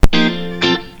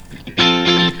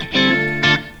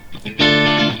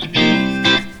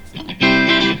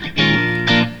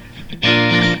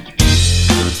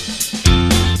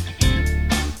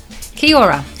Kia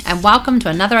ora, and welcome to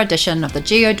another edition of the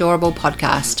Geodorable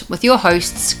podcast with your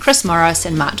hosts Chris Morris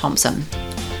and Mark Thompson.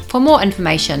 For more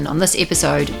information on this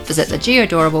episode, visit the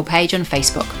Geodorable page on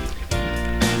Facebook.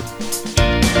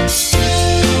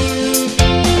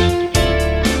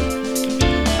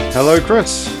 Hello,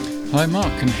 Chris. Hi,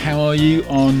 Mark, and how are you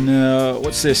on,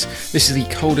 what's this? This is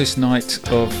the coldest night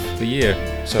of the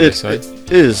year, so they say.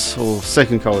 It is, or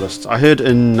second coldest. I heard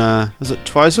in, is it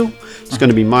Twizel? It's going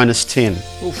to be minus 10.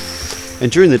 Oof.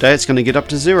 And during the day, it's going to get up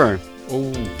to 0.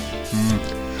 Oh.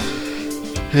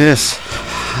 Yes.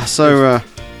 So,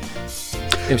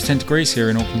 it was 10 degrees here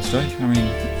in Auckland today. I mean,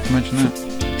 imagine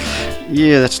that.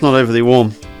 Yeah, that's not overly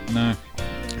warm. No.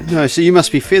 No, so you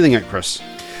must be feeling it, Chris.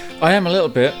 I am a little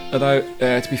bit, although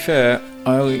to be fair,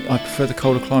 I prefer the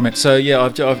colder climate. So yeah,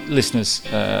 I've listeners,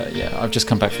 I've just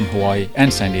come back from Hawaii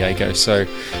and San Diego, so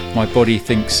my body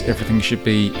thinks everything should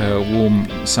be warm,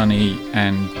 sunny,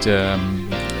 and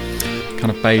kind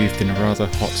of bathed in a rather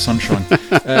hot sunshine.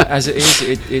 As it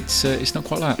is, it's not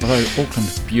quite that. Although Auckland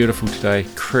is beautiful today,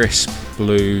 crisp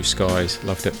blue skies,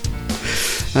 loved it.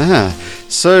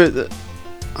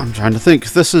 I'm trying to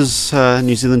think. This is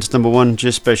New Zealand's #1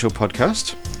 geospatial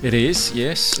podcast. It is,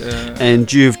 yes.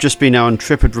 And you've just been our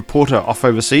intrepid reporter off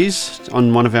overseas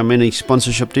on one of our many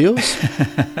sponsorship deals.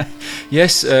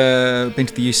 Yes, been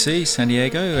to the UC, San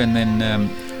Diego, and then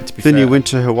to be fair, you went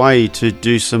to Hawaii to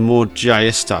do some more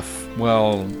GIS stuff.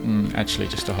 Well, actually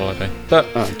just a holiday. But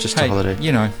just hey, a holiday.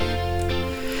 You know,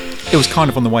 it was kind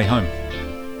of on the way home.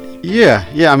 Yeah.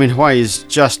 I mean, Hawaii is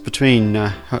just between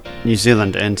New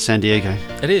Zealand and San Diego.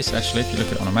 It is, actually. If you look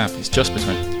at it on a map, it's just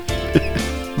between.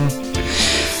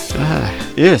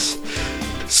 Yes.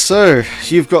 So,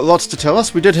 you've got lots to tell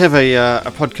us. We did have a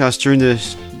podcast during the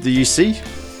UC.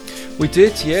 We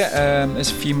did, yeah.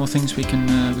 There's a few more things we can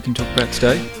talk about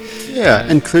today. Yeah,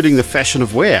 including the fashion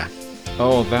of wear.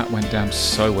 Oh, that went down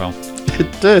so well. It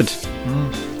did.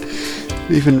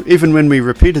 Even when we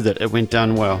repeated it, it went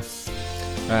down well.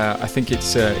 I think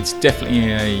it's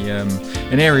definitely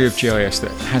an area of GIS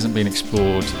that hasn't been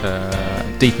explored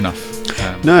deep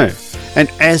enough. No. And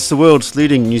as the world's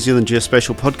leading New Zealand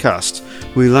geospatial podcast,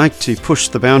 we like to push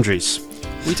the boundaries.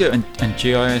 We do, and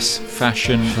GIS,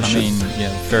 fashion, I mean,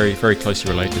 yeah, very, very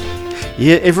closely related.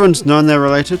 Yeah, everyone's known they're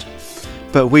related,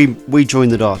 but we join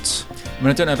the dots. I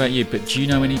mean, I don't know about you, but do you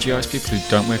know any GIS people who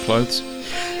don't wear clothes?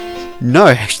 No,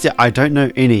 actually, I don't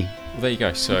know any. Well, there you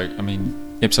go. So, I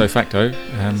mean, ipso facto,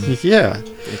 yeah,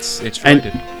 it's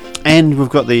related. And we've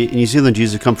got the New Zealand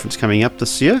User Conference coming up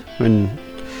this year in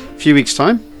a few weeks'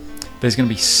 time. There's going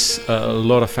to be a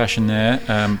lot of fashion there.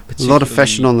 A lot of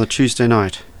fashion on the Tuesday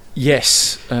night.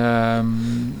 Yes.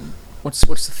 What's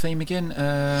the theme again?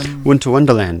 Winter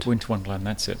Wonderland. Winter Wonderland,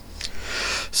 that's it.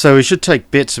 So we should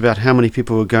take bets about how many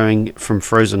people are going from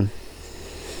Frozen.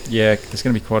 Yeah, there's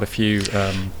going to be quite a few.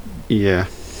 Yeah.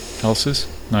 Elsa's?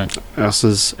 No.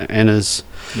 Elsa's, Anna's,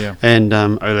 yeah, and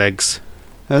Olaf's.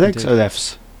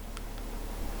 Olaf's.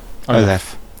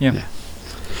 Olaf. Yeah.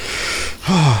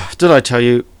 Did I tell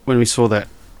you when we saw that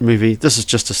movie? This is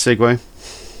just a segue.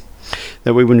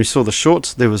 That when we saw the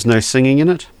shorts, there was no singing in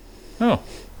it. Oh.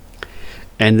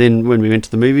 And then when we went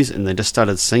to the movies and they just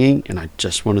started singing, and I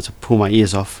just wanted to pull my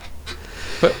ears off.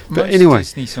 But most anyway,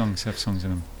 Disney songs have songs in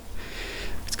them.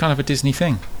 It's kind of a Disney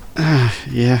thing.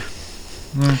 Yeah.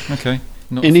 Okay.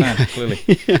 Not a fan, clearly.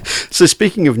 Yeah. So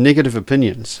speaking of negative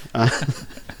opinions,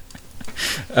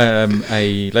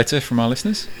 a letter from our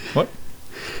listeners. What?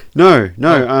 No.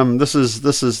 This is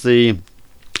the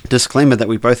disclaimer that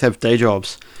we both have day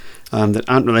jobs that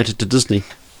aren't related to Disney.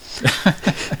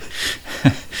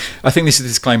 I think this is a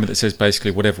disclaimer that says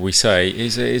basically whatever we say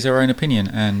is our own opinion,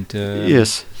 and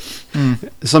yes,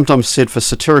 sometimes said for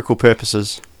satirical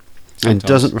purposes, and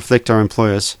doesn't reflect our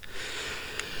employers.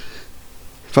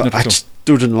 But I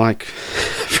still didn't like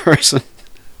Frozen.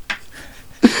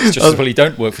 It's just well, you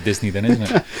don't work for Disney then, isn't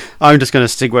it? I'm just going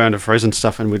to segue onto Frozen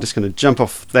stuff, and we're just going to jump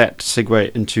off that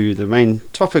segue into the main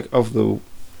topic of the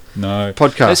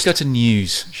podcast. Let's go to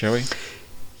news, shall we?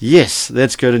 Yes,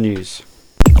 let's go to news.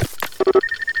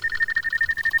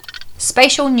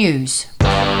 Spatial news.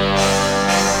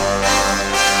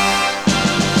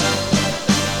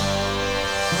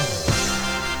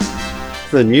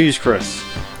 The news, Chris.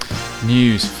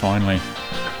 News, finally.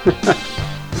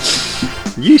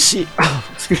 UC... Oh,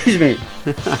 excuse me.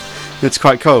 It's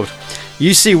quite cold.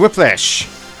 UC Whiplash.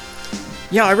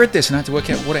 Yeah, I read this and I had to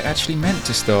work out what it actually meant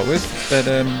to start with. But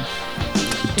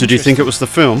did you think it was the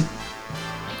film?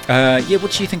 Yeah,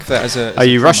 what do you think of that as a... Are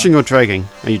you rushing or dragging?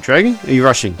 Are you dragging? Are you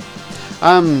rushing?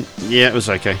 Yeah, it was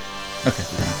okay. Okay.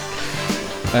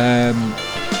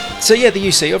 So yeah, the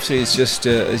UC obviously has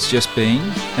just been,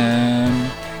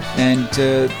 and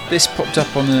this popped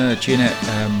up on the GeoNet,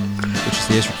 which is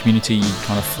the Esri community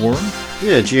kind of forum.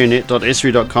 Yeah,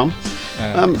 geonet.esri.com.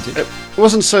 It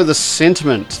wasn't so the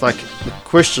sentiment, like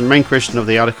the main question of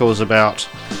the article was about,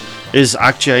 is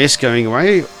ArcGIS going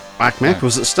away? ArcMap,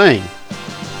 was it staying?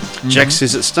 Jack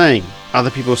says it's staying. Other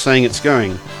people are saying it's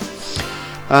going.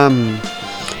 And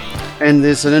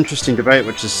there's an interesting debate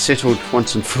which is settled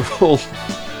once and for all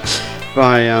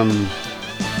by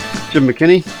Jim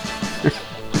McKinney,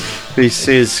 who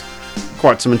says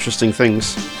quite some interesting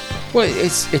things. Well,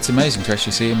 it's amazing to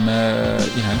actually see him,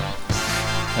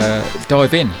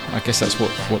 dive in. I guess that's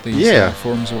what these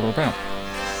forums are all about.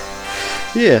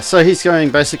 Yeah, so he's going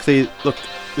basically, look,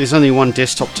 there's only one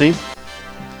desktop team,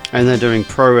 and they're doing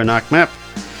Pro and ArcMap,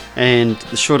 and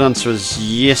the short answer is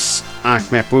yes,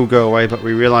 ArcMap will go away, but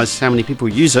we realise how many people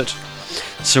use it,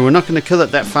 so we're not going to kill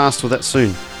it that fast or that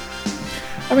soon.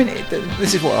 I mean,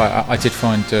 this is what I did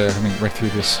find, having read through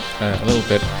this a little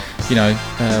bit,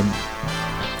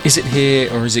 is it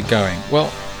here or is it going? Well,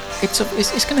 it's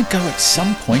going to go at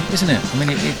some point, isn't it? I mean,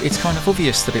 it's kind of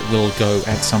obvious that it will go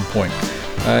at some point,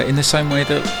 in the same way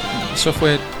that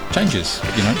software changes,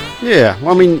 Yeah,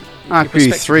 well, I mean,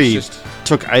 ArcView 3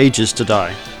 took ages to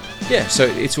die. Yeah, so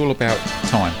it's all about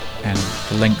time and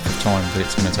the length of time that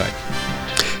it's going to take.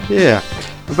 Yeah,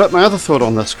 but my other thought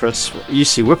on this, Chris,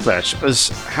 UC Whiplash, is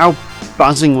how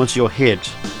buzzing was your head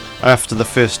after the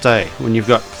first day when you've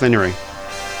got plenary?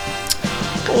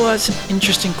 Well, that's an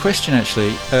interesting question,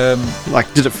 actually.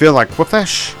 Did it feel like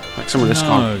Whiplash? Like someone just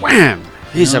gone, wham!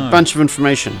 Here's a bunch of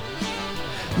information.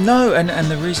 No, and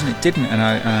the reason it didn't, and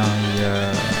I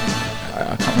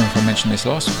can't remember if I mentioned this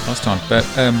last time, but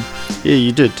yeah,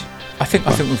 you did. I think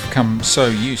we've become so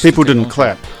used. People didn't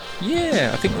clap. Yeah,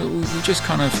 I think we just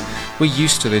we're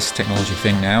used to this technology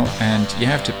thing now, and you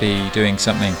have to be doing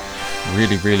something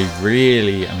really, really,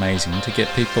 really amazing to get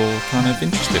people kind of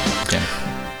interested again.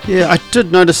 Yeah, I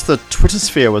did notice the Twitter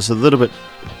sphere was a little bit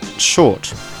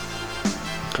short.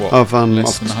 What?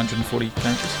 Less than 140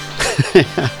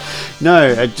 characters? No,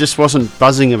 it just wasn't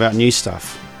buzzing about new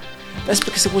stuff. That's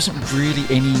because there wasn't really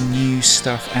any new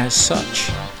stuff as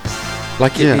such.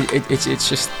 It's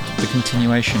just the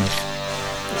continuation of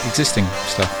existing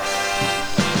stuff.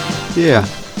 Yeah.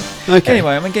 Okay.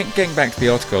 Anyway, I mean, getting back to the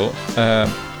article,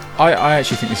 I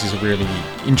actually think this is a really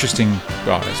interesting.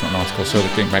 Well, it's not an article, so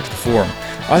getting back to the forum,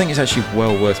 I think it's actually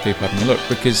well worth people having a look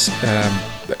because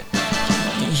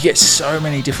you get so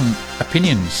many different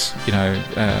opinions.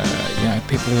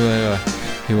 People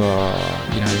who are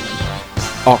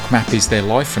ArcMap is their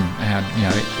life and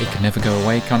it can never go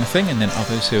away kind of thing, and then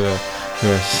others who are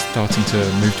starting to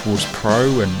move towards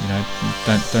Pro and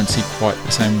don't see quite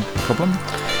the same problem.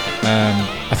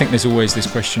 I think there's always this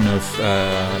question of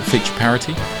feature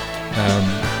parity.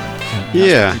 That's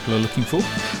what people are looking for.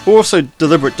 Also,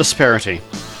 deliberate disparity.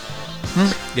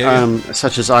 Yeah.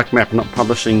 Such as ArcMap not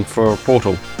publishing for a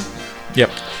portal.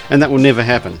 Yep. And that will never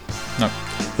happen. No.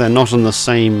 They're not on the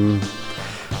same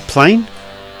plane.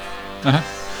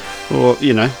 Or,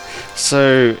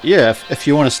 So, yeah, if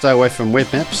you want to stay away from web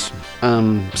maps,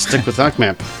 stick with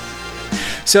ArcMap.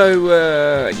 So,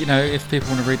 if people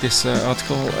want to read this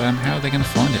article, how are they going to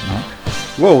find it, Mark?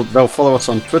 Well, they'll follow us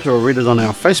on Twitter or read it on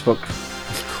our Facebook.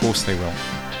 Of course they will.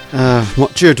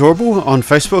 Geodorable on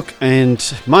Facebook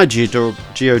and my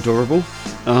Geodorable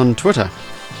on Twitter.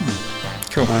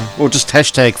 Cool. Or just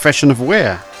hashtag fashion of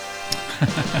wear.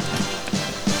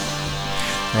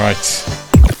 Right.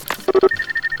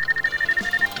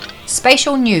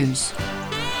 Spatial news.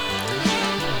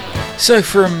 So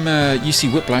from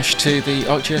UC Whiplash to the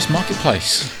ArcGIS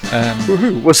Marketplace.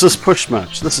 Woohoo! Was this pushed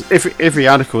much? This is every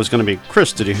article is going to be,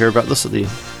 Chris, did you hear about this at the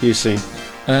UC?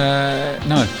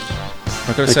 No.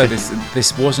 I've got to say,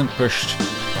 this wasn't pushed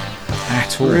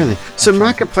at all. Really? So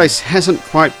Marketplace hasn't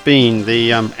quite been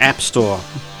the App Store.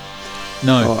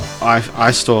 No. Or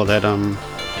iStore that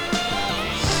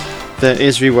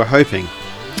Esri were hoping.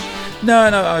 No,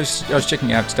 I was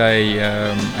checking it out today,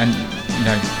 and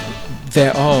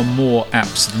there are more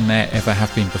apps than there ever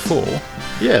have been before.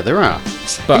 Yeah, there are.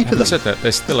 But having said that,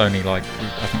 there's still only I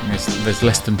think there's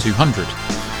less than 200.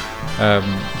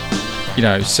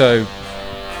 So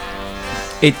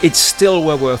it's still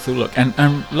well worth a look.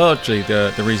 And largely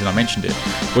the reason I mentioned it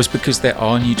was because there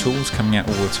are new tools coming out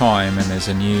all the time, and there's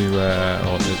a new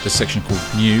or the section called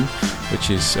New, which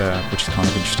is kind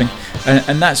of interesting.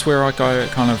 And that's where I go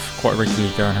kind of quite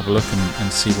regularly go and have a look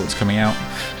and see what's coming out.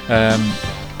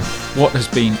 What has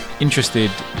been interesting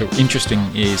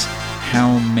is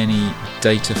how many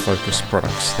data-focused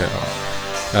products there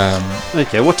are.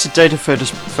 Okay, what's a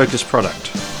data-focused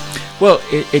product? Well,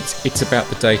 it's about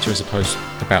the data as opposed to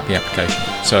about the application.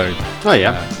 So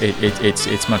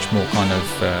it's much more kind of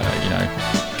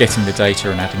getting the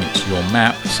data and adding it to your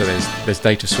map. So there's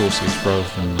data sources rather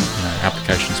than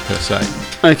applications per se.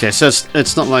 Okay, so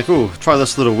it's not like, try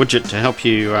this little widget to help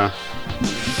you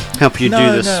do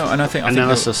this and I think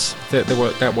analysis.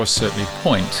 That was certainly the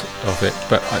point of it,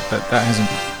 but that hasn't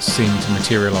seemed to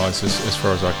materialise as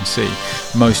far as I can see.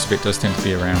 Most of it does tend to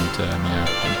be around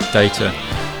data,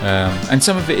 and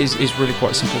some of it is really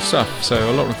quite simple stuff.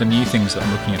 So a lot of the new things that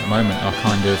I'm looking at the moment are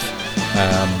kind of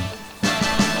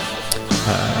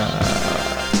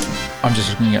I'm just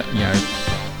looking at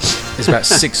there's about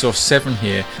 6 or 7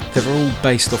 here. They're all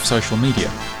based off social media.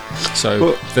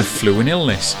 So the flu and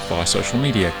illness via social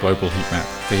media, global heat map.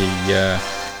 The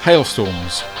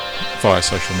hailstorms via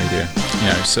social media.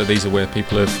 So these are where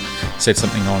people have said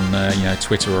something on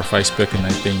Twitter or Facebook, and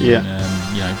they've been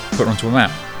put onto a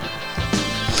map.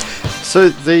 So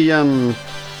the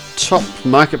top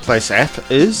marketplace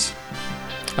app is?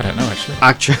 I don't know actually.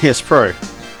 ArcGIS Pro.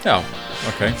 Oh,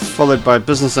 okay. Followed by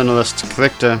Business Analyst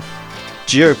Collector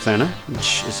GeoPlanner,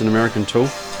 which is an American tool.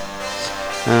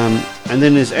 And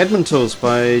then there's admin tools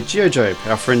by GeoJob,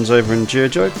 our friends over in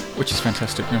GeoJob. Which is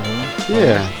fantastic.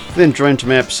 Yeah. Then Drone to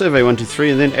Map, Survey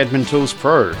 123, and then Admin Tools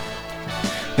Pro.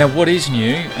 Now, what is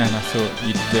new, and I thought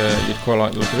you'd quite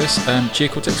like the look of this,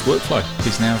 GeoCortex Workflow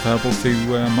is now available through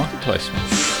Marketplace.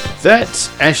 That's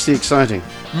actually exciting.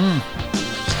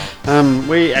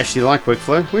 We actually like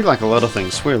Workflow. We like a lot of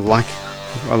things. We're like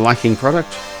a liking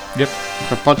product. Yep.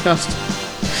 A podcast.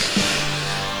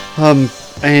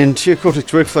 And GeoCortex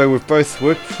Workflow we've both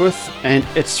worked with, and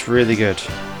it's really good.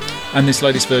 And this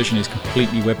latest version is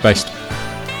completely web-based.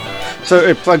 So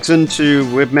it plugs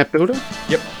into Web Map Builder?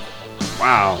 Yep.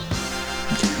 Wow.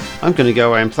 I'm going to go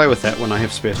away and play with that when I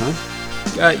have spare time.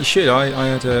 You should. I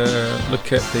had a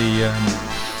look at the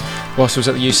whilst I was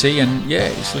at the UC, and yeah,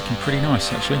 it's looking pretty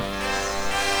nice actually.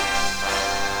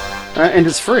 And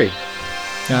it's free.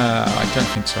 I don't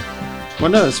think so. Well,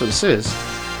 no, that's what it says.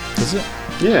 Is it?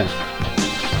 Yeah.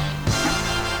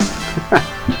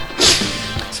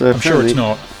 So I'm sure it's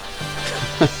not.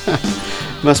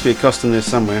 Must be a cost in there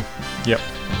somewhere. Yep,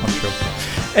 I'm sure.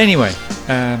 Anyway,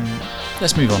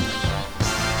 let's move on.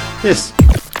 Yes.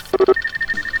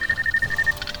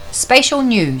 Spatial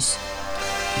news.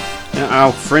 Now,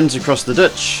 our friends across the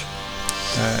ditch.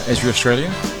 Esri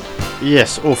Australia?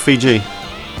 Yes, or Fiji.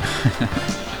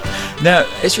 Now,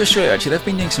 Esri Australia, actually, they've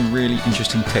been doing some really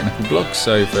interesting technical blogs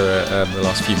over the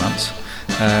last few months.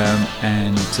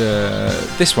 And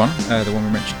this one, the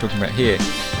one we're talking about here,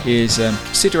 is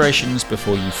considerations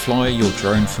before you fly your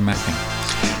drone for mapping.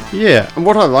 Yeah, and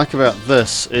what I like about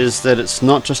this is that it's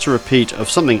not just a repeat of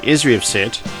something Esri have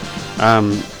said,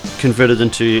 converted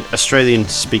into Australian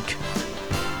speak.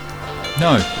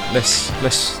 No, less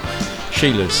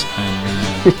Sheilas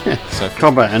and so forth.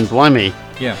 Cobber and Blimey.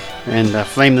 Yeah. And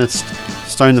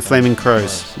Stone the Flaming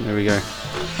Crows. There we go.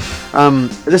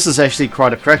 This is actually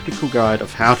quite a practical guide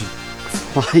of how to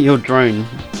fly your drone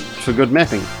for good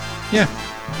mapping. Yeah.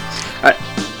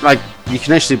 You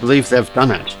can actually believe they've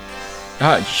done it.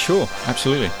 Sure,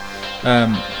 absolutely.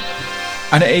 And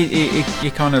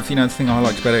it kind of, the thing I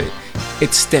liked about it,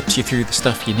 it steps you through the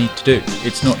stuff you need to do.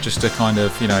 It's not just a kind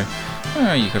of, you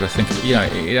got to think of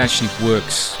it, it actually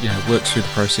works through the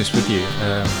process with you.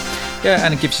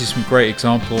 And it gives you some great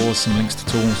examples, some links to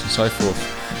tools and so forth.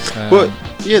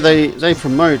 They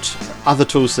promote other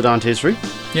tools that aren't Esri.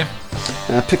 Yeah.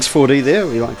 Pix4D there,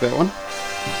 we like that one.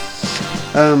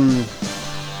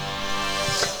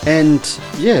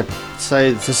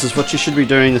 Say this is what you should be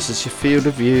doing, this is your field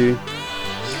of view.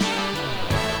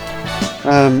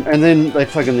 And then they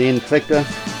plug in the end collector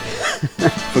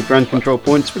for ground control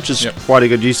points, which is quite a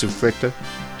good use of collector.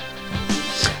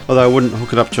 Although I wouldn't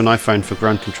hook it up to an iPhone for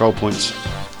ground control points.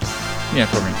 Yeah,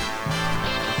 probably.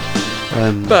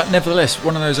 But nevertheless,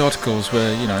 one of those articles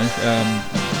where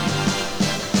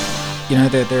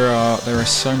there are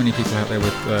so many people out there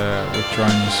with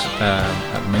drones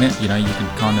at the minute. You can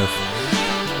kind of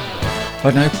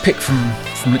pick from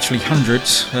literally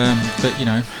hundreds. But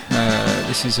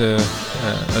this is a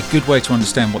good way to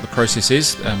understand what the process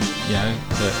is. That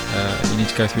you need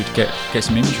to go through to get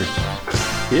some imagery.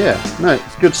 Yeah, no,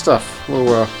 it's good stuff.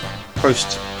 We'll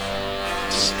post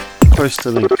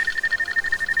the link.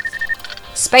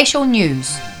 Spatial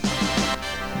news.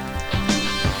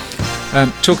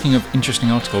 Talking of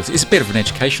interesting articles, it's a bit of an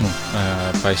educational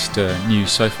based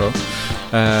news so far.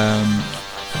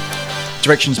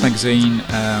 Directions magazine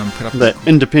put up the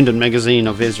independent magazine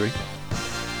of Esri.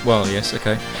 Well, yes,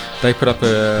 okay. They put up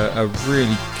a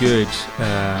really good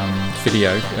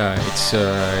video. It's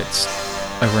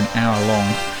over an hour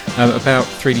long about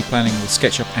 3D planning with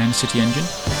SketchUp and City Engine.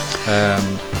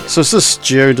 So is this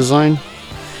geodesign?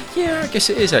 Yeah, I guess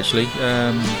it is actually.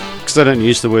 Because they don't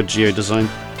use the word geodesign.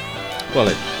 Well,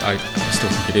 I still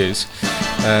think it is.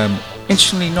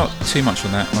 Interestingly, not too much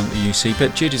on that on the UC,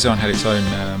 but Geodesign had its own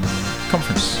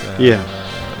conference. Last year.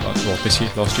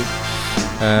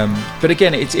 But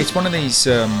again, it's one of these.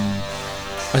 I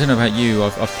don't know about you.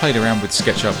 I've played around with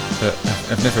SketchUp, but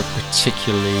I've never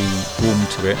particularly warmed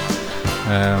to it.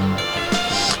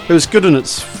 It was good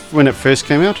when it first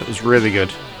came out. It was really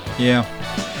good. Yeah,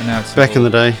 and now it's back in the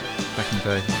day. Back in the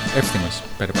day, everything was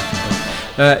better back in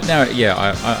the day. Now, yeah,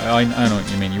 I know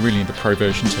what you mean. You really need the pro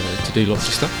version to do lots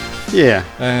of stuff. Yeah.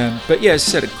 But yeah, as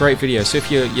I said, a great video. So if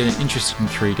you're interested in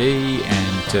 3D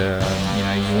and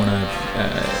you want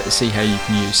to see how you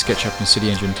can use SketchUp and City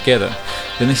Engine together,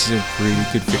 then this is a really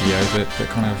good video that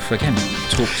kind of again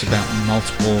talks about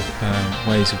multiple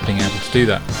ways of being able to do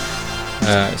that.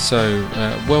 So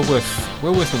well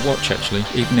worth a watch actually.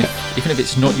 Even if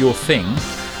it's not your thing,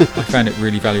 I found it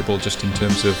really valuable just in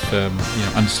terms of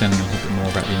understanding a little bit more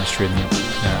about the industry and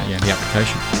the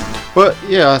application. Well,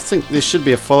 yeah, I think there should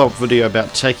be a follow-up video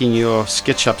about taking your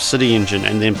SketchUp City Engine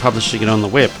and then publishing it on the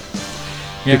web.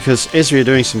 Yeah. Because Esri are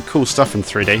doing some cool stuff in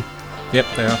 3D. Yep,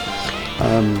 they are.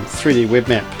 3D web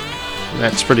map.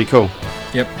 That's pretty cool.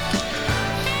 Yep.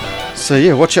 So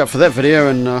yeah, watch out for that video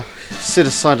and set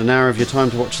aside an hour of your time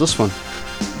to watch this one.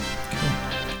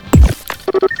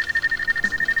 Cool.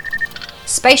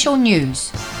 Spatial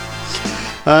news.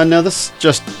 Now this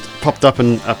just popped up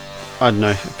and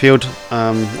appeared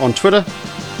on Twitter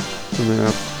from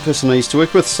a person I used to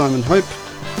work with, Simon Hope.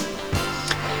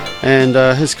 And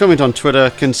his comment on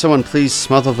Twitter, can someone please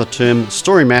smother the term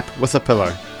story map with a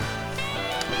pillow?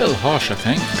 A little harsh, I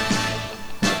think.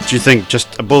 Do you think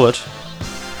just a bullet?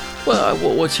 Well,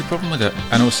 what's your problem with it?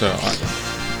 And also,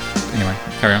 anyway,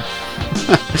 carry on.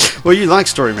 Well, you like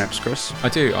story maps, Chris. I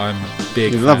do. I'm a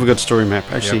big fan. Love a good story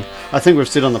map. Actually, yep. I think we've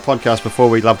said on the podcast before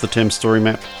we love the term story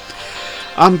map.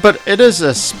 But it is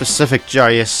a specific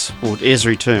GIS or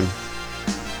Esri term.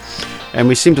 And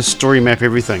we seem to story map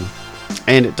everything.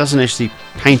 And it doesn't actually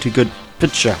paint a good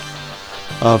picture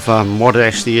of what it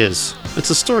actually is. It's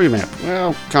a story map.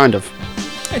 Well, kind of.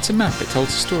 It's a map. It tells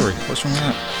a story. What's wrong with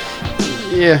that?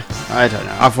 Yeah, I don't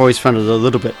know. I've always found it a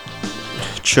little bit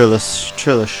childish. I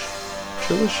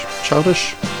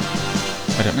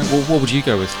don't know. Well, what would you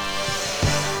go with?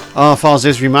 Oh, if I was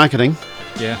Esri marketing.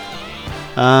 Yeah.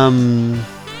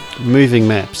 Moving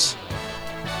maps.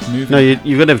 Moving. No,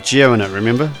 you've got to have geo in it,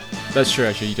 remember? That's true,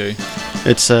 actually, you do.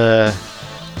 It's a...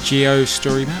 Geo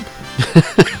story map?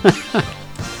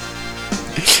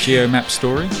 Geo map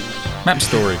story? Map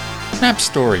story. Map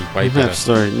story, way better. Map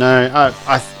story. No,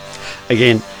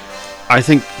 I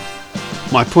think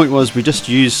my point was we just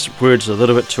use words a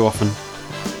little bit too often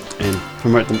and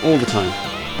promote them all the time.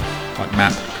 Like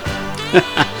map.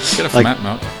 Get off like the map,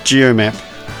 Mark. Geo map.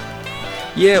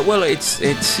 Yeah, well, it's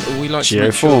we like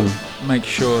Geoform. to make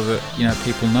sure that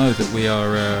people know that we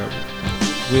are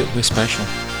we're special.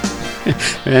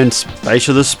 And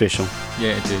spatial is special.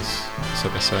 Yeah, it is. So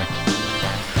they say.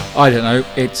 I don't know.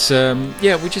 It's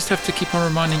we just have to keep on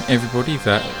reminding everybody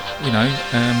that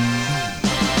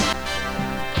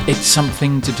it's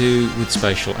something to do with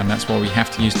spatial, and that's why we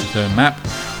have to use the term map,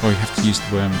 or we have to use the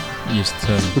term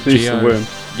geo. Use the worm.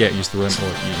 Yeah, use the worm,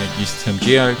 or use the term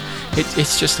geo.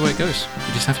 It's just the way it goes.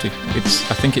 You just have to.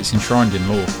 I think it's enshrined in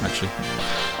law, actually.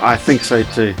 I think so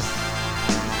too.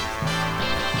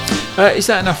 Is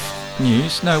that enough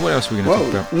news? No. What else are we going to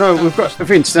talk about? No, we've got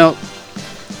events now.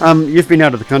 You've been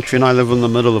out of the country, and I live in the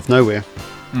middle of nowhere,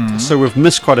 so we've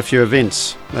missed quite a few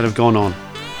events that have gone on.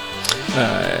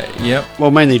 Yep.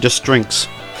 Well, mainly just drinks.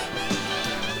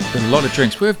 A lot of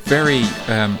drinks. We're very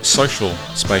social,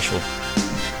 spatial.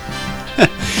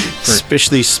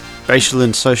 Especially spatial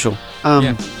and social.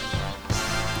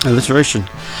 Alliteration.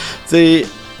 So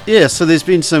there's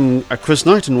been a quiz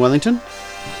night in Wellington.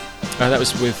 That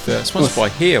was with sponsored by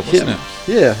Here, wasn't it?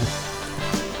 Yeah.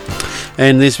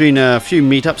 And there's been a few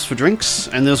meetups for drinks,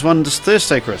 and there was one this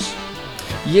Thursday, Chris.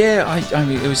 Yeah, I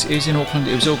mean, it was in Auckland.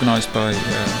 It was organised by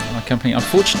my company.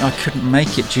 Unfortunately, I couldn't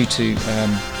make it due to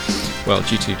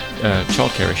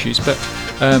childcare issues. But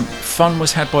fun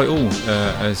was had by all,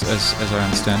 as I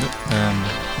understand it.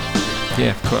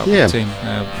 Caught up with the team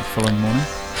the following morning.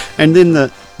 And then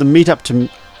the meetup to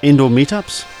indoor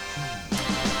meetups.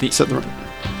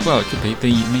 Well, it could be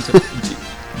the meetup,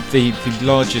 the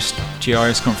largest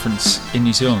GIS conference in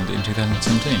New Zealand in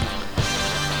 2017.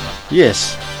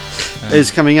 Yes.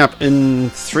 is coming up in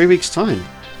 3 weeks' time.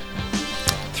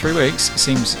 3 weeks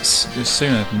seems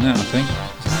sooner than that, I think.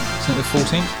 Isn't it the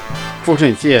 14th?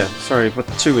 14th, yeah. Sorry, but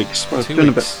 2 weeks. Well, 2 been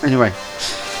a weeks. bit. Anyway,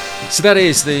 So that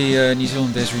is the New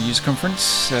Zealand Desert User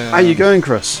Conference. are you going,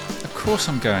 Chris? Of course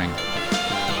I'm going.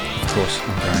 Of course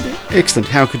I'm going. Excellent.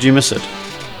 How could you miss it?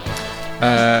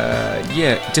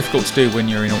 Yeah, difficult to do when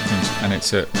you're in Auckland and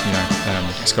it's at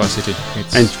Sky City.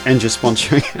 It's And you're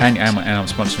sponsoring. and I'm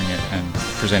sponsoring it and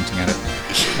presenting at it.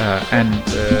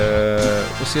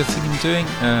 What's the other thing I'm doing?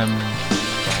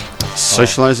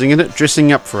 Socialising in it,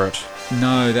 dressing up for it.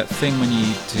 No, that thing when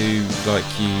you do you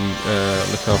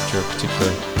look after a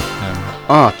particular.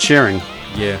 Cheering.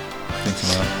 Yeah, things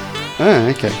like that. Ah,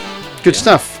 okay. Good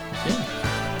stuff. Yeah.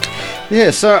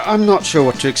 Yeah, so I'm not sure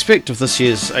what to expect of this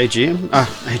year's AGM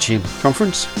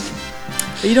conference.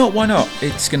 You know what, why not?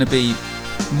 It's going to be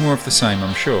more of the same,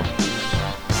 I'm sure.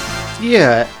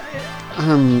 Yeah,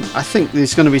 I think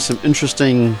there's going to be some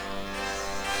interesting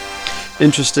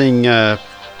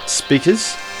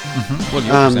speakers. Mm-hmm. Well,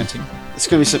 you're presenting. It's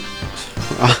going to be some.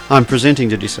 I'm presenting.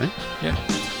 Did you say? Yeah.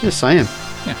 Yes, I am.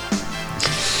 Yeah.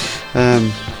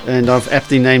 And I've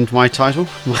aptly named my title,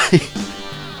 my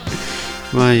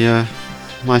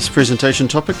presentation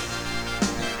topic.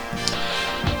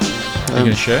 Are you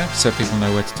going to share so people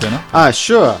know where to turn up?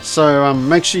 Sure. So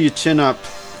make sure you turn up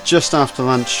just after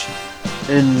lunch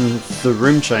in the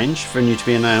room change for you to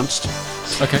be announced.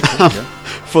 Okay, cool.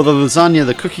 For the lasagna,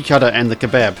 the cookie cutter, and the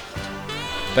kebab.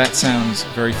 That sounds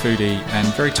very foodie and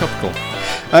very topical.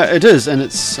 It is, and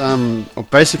it's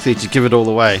basically to give it all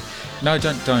away. No,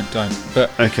 don't. But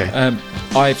Okay.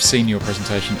 I've seen your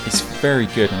presentation. It's very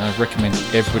good, and I recommend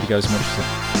everybody goes and watches it.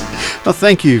 Oh,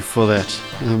 thank you for that.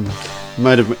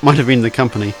 Might have been the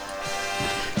company,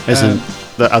 as in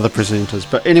the other presenters.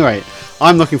 But anyway,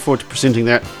 I'm looking forward to presenting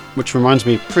that. Which reminds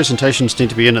me, presentations tend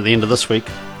to be in at the end of this week.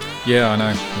 Yeah, I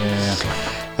know.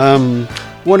 Yeah.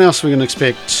 What else are we going to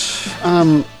expect?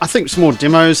 I think some more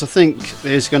demos. I think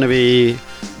there's going to be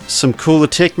some cooler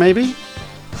tech, maybe.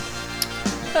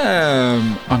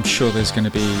 I'm sure there's going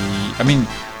to be. I mean,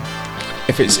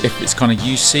 if it's kind of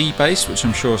UC based, which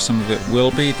I'm sure some of it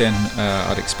will be, then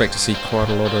I'd expect to see quite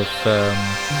a lot of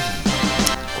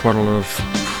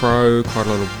pro, quite a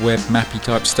lot of web mappy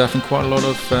type stuff, and quite a lot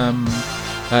of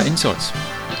insights.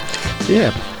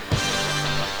 Yeah.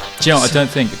 Do you know, I don't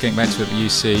think, getting back to it, the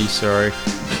UC, sorry,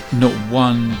 not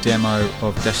one demo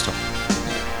of desktop.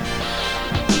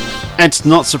 It's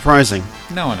not surprising,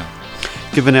 No, I know.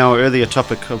 given our earlier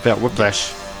topic about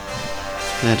Whiplash.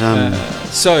 That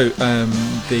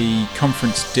the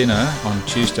conference dinner on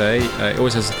Tuesday, it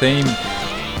always has a theme,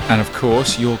 and of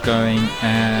course you're going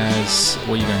as.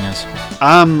 What are you going as?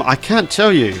 I can't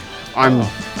tell you. I'm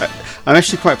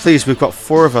actually quite pleased. We've got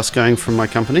 4 of us going from my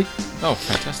company, Oh,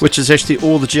 fantastic! which is actually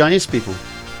all the GIS people.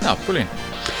 Oh, brilliant!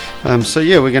 So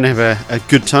yeah, we're going to have a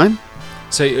good time.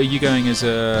 So, are you going as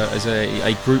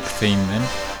a group theme then?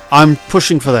 I'm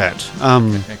pushing for that.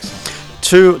 Excellent.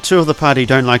 Two of the party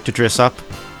don't like to dress up,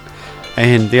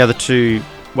 and the other 2,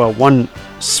 well, one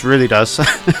really does,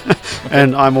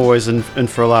 and I'm always in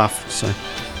for a laugh. So,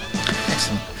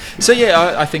 Excellent. So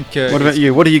yeah, I think. what about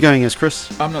you? What are you going as,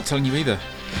 Chris? I'm not telling you either.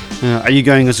 Are you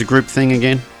going as a group thing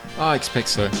again? I expect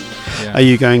so. Yeah. Are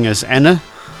you going as Anna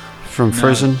from No,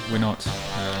 Frozen? we're not. No.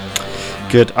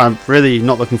 Good. I'm really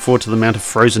not looking forward to the amount of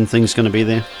Frozen things going to be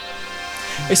there.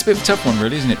 It's a bit of a tough one,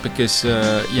 really, isn't it? Because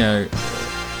I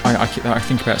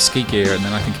think about ski gear, and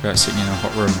then I think about sitting in a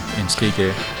hot room in ski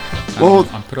gear. Well,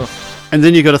 I'm put off. And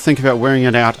then you got to think about wearing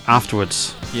it out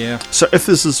afterwards. Yeah. So if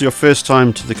this is your first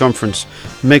time to the conference,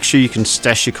 make sure you can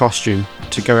stash your costume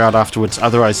to go out afterwards.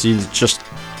 Otherwise, you just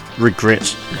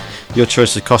regret your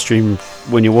choice of costume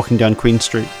when you're walking down Queen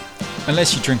Street.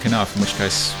 Unless you drink enough, in which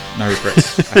case, no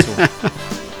regrets at all.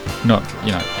 Not,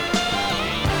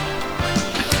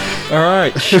 All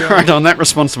right. Right, on that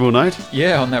responsible note.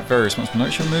 Yeah, on that very responsible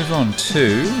note, shall we move on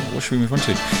to... What should we move on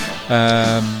to?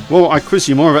 Well, I quiz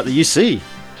you more about the UC.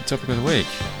 Topic of the week.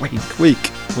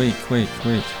 Week.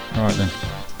 All right, then.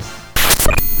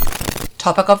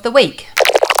 Topic of the week.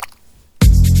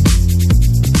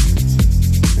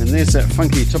 And there's that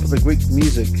funky top of the week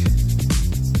music.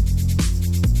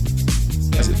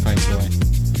 As it fades away.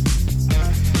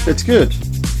 It's good.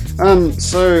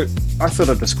 So I thought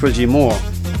I'd just quiz you more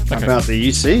about the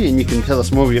UC, and you can tell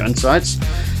us more of your insights.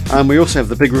 We also have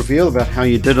the big reveal about how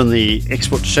you did on the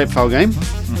export to shapefile game.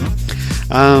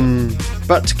 Mm-hmm.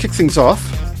 But to kick things off,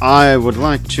 I would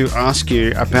like to ask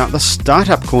you about the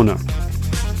startup corner.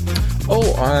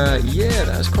 Yeah,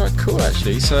 that was quite cool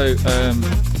actually. So,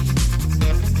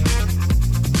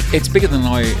 It's bigger than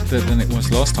it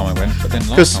was last time I went, but then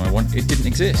last time I went, it didn't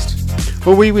exist.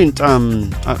 Well, we went. I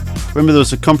remember there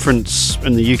was a conference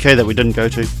in the UK that we didn't go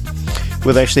to,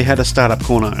 where they actually had a startup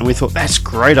corner, and we thought that's a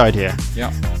great idea.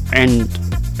 Yeah. And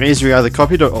Esri either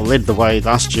copied it or led the way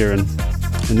last year, and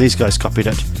these guys copied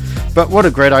it. But what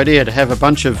a great idea to have a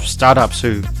bunch of startups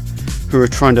who are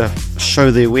trying to show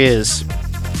their wares.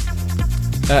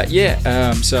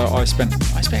 So I spent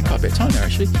quite a bit of time there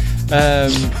actually.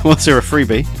 Was there a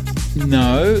freebie?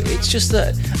 No, it's just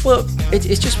that. Well,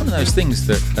 it's just one of those things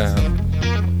that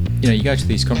you go to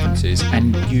these conferences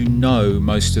and you know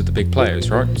most of the big players,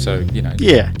 right? So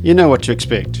Yeah, you know what to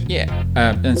expect. Yeah,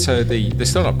 and so the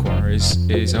startup corner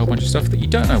is a whole bunch of stuff that you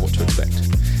don't know what to expect.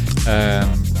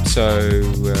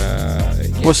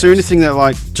 Was there anything that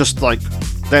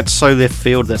that's so left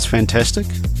field that's fantastic?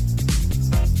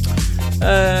 Was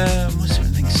there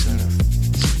anything sort of?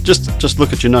 Just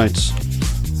look at your notes.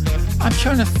 I'm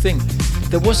trying to think.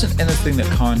 There wasn't anything that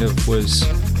kind of was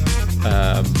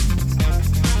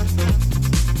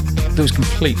that was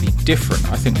completely different.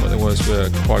 I think what there were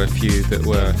quite a few that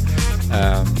were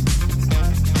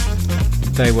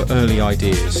they were early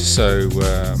ideas. So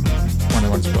one of the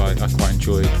ones I quite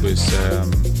enjoyed was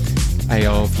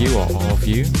ARView or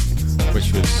RView,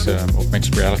 which was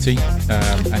augmented reality,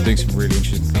 and doing some really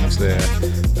interesting things there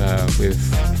with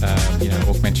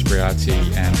augmented reality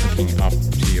and hooking it up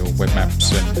to your web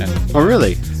maps and Oh,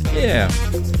 really? Yeah,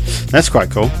 that's quite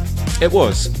cool. it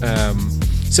was.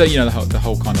 So the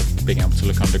whole kind of being able to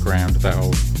look underground, that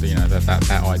whole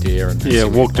that idea,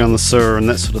 and walk down the sewer and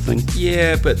that sort of thing.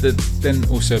 Yeah, but then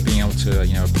also being able to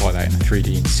apply that in a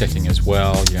 3D setting as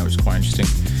well, was quite interesting.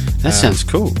 That sounds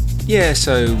cool. Yeah,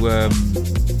 so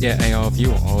ARView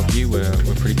or RView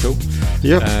were pretty cool.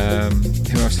 Yep.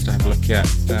 Who else did I have a look at?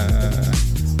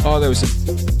 There was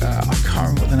I can't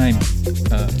remember what the name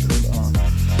called.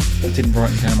 I didn't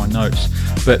write it down in my notes,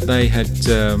 but they had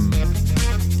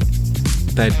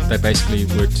they basically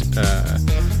would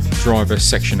drive a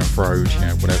section of road,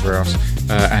 whatever else,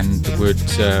 and would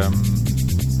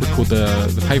record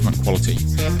the pavement quality,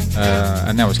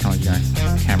 and that was kind of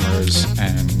cameras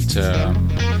and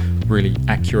really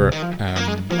accurate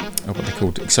what they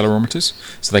called accelerometers,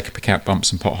 so they could pick out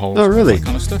bumps and potholes. Oh, really? And that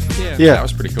kind of stuff. Yeah, that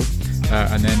was pretty cool.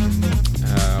 And then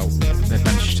they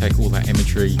managed to take all that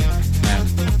imagery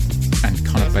and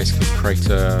kind of basically create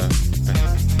a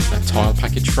tile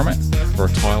package from it, or a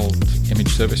tiled image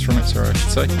service from it, sorry, I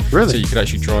should say. Really? So you could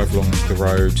actually drive along the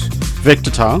road.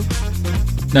 Vector tile?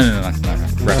 No.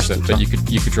 Raster. But you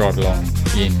could drive along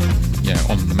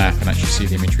on the map and actually see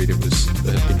the imagery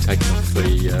that had been taken off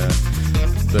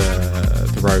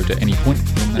the road at any point.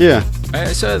 Yeah.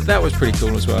 So that was pretty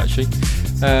cool as well, actually.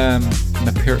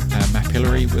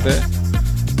 Mapillary were there.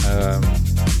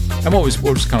 And what was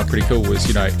kind of pretty cool was,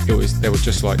 they were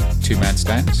just like two-man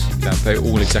stands. They were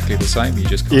all exactly the same. You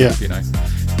just kind of,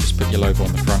 just put your logo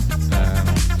on the front.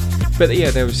 But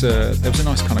yeah, there was a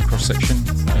nice kind of cross-section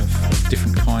of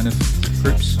different kind of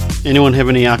groups. Anyone have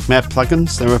any ArcMap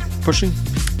plugins they were pushing?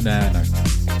 No.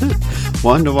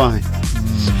 Wonder why.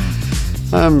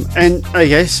 And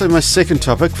okay, so my second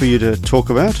topic for you to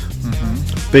talk about,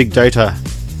 big data.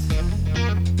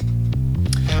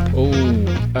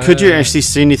 Could you actually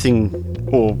see anything,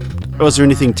 or was there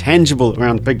anything tangible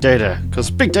around big data?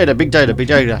 Because big data.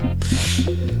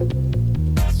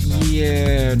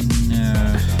 Yeah,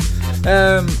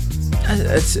 no.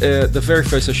 It's the very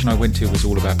first session I went to was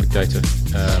all about big data.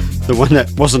 The one that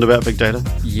wasn't about big data.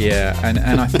 Yeah, and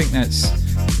I think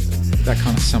that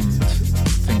kind of summed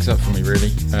things up for me,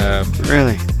 really.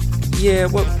 Really? Yeah.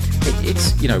 Well,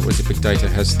 it's was it big data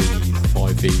has the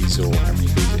 5 V's, or how many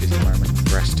V's it is at the moment?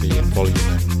 Veracity and volume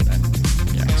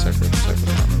and so forth and so forth.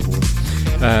 I can't remember all.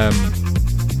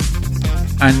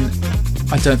 And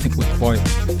I don't think we're quite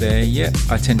there yet.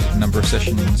 I attended a number of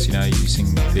sessions,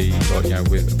 using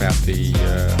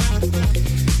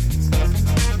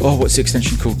what's the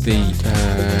extension called?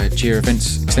 The Geo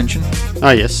Events extension.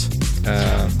 Oh, yes.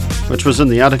 Which was in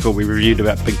the article we reviewed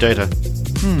about big data.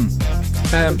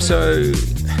 So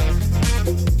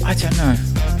I don't know.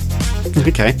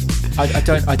 Okay.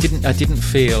 I didn't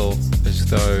feel as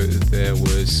though there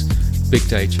was big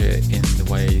data in the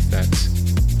way that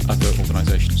other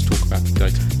organisations talk about big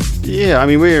data. Yeah, I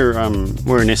mean we're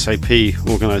an SAP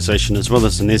organisation as well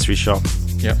as an Esri shop.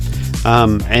 Yep.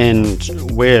 And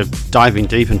we're diving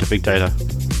deep into big data.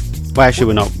 Well, actually,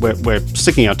 we're not. We're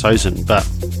sticking our toes in, but.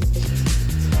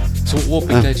 So, what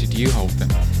big data do you hold then?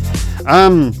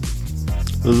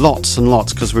 Lots and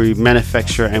lots, because we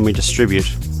manufacture and we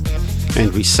distribute,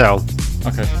 and we sell.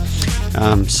 Okay.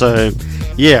 So,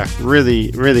 yeah,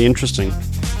 really, really interesting.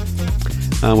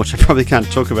 which I probably can't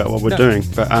talk about what we're doing.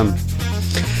 But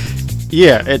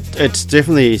yeah, it's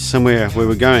definitely somewhere where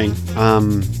we're going,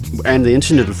 and the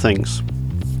Internet of Things.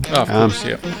 Oh, of course,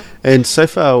 yeah. And so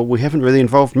far, we haven't really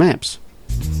involved maps.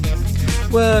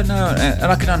 Well, no,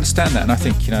 and I can understand that, and I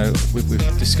think,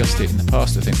 we've discussed it in the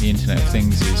past. I think the Internet of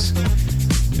Things is,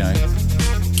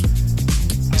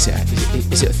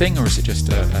 is it a thing, or is it just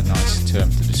a nice term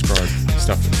to describe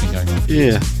stuff that's been going on for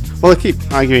years? Well, I keep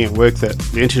arguing at work that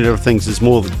the Internet of Things is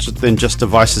more than just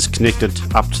devices connected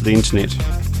up to the Internet.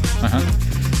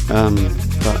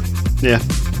 But, yeah.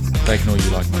 They ignore you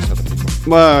like most other people.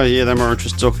 Well, yeah, they're more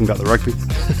interested talking about the rugby.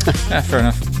 Yeah, fair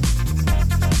enough.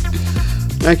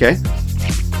 Okay.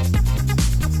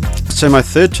 So my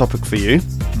third topic for you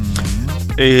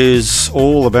is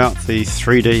all about the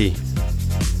 3D.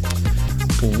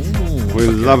 Ooh, We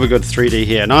love a good 3D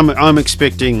here, and I'm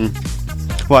expecting.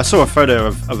 Well, I saw a photo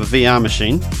of a VR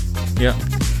machine. Yeah.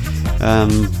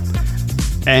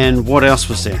 And what else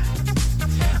was there?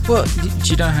 Well, do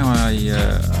you know how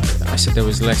I said there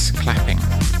was less clapping?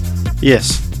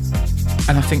 Yes.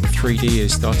 And I think 3D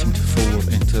is starting to fall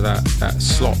into that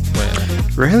slot where...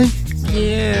 Really?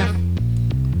 Yeah.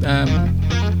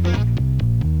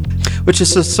 Which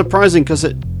is surprising because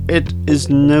it is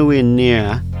nowhere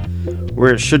near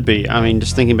where it should be. I mean,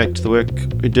 just thinking back to the work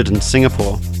we did in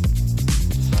Singapore,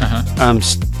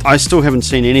 I still haven't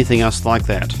seen anything else like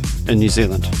that in New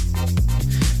Zealand.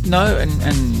 No, and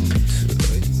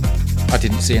I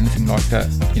didn't see anything like that,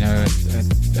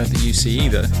 at the UC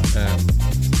either.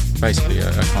 Basically,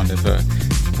 a kind of a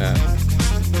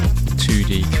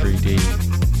 2D, 3D,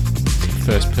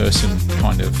 first person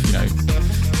kind of,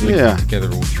 linking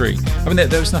together all three. I mean,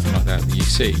 there was nothing like that at the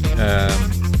UC.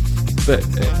 But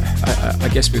I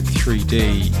guess with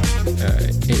 3D,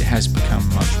 it has become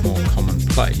much more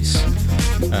commonplace.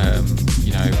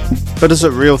 But is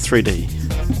it real 3D?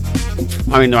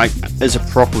 I mean, like, is it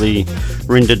properly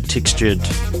rendered, textured,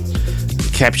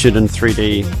 captured in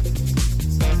 3D?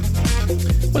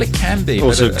 Well, it can be.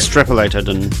 Also extrapolated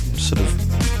and sort of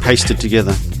pasted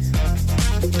together.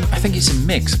 I think it's a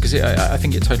mix, because I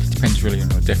think it totally depends really on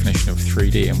the definition of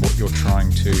 3D and what you're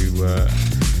trying to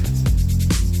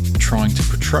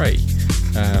portray.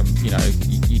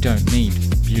 You don't need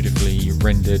beautifully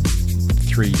rendered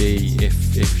 3D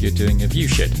if you're doing a view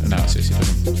shed analysis. It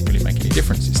doesn't really make any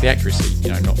difference. It's the accuracy,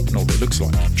 not what it looks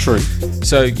like. True.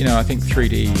 So, I think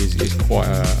 3D is quite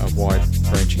a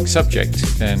wide-ranging subject,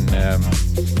 and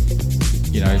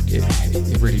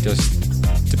it really does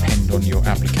depend on your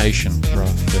application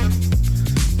rather than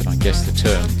I guess the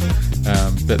term.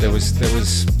 But there was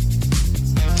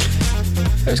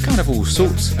kind of all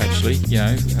sorts, actually.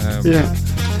 Yeah.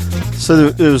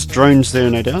 So there was drones there,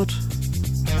 no doubt.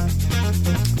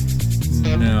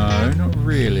 No, not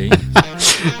really.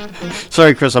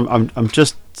 Sorry, Chris. I'm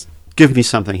just give me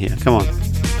something here. Come on.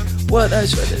 Well,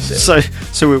 that's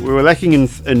so we were lacking in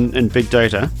big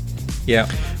data. Yeah.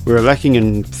 We were lacking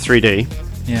in 3D.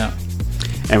 Yeah.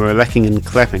 And we were lacking in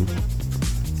clapping.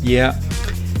 Yeah.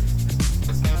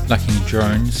 Lacking in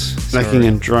drones. Lacking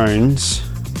in drones.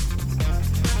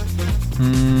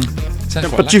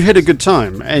 But you've had a good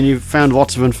time and you've found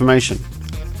lots of information.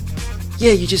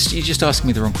 Yeah, you just asking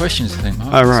me the wrong questions, I think.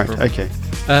 Oh, right, okay.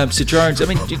 So drones,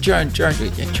 drones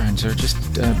are just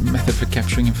a method for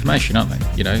capturing information, aren't they?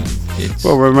 It's...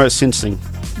 Well, remote sensing.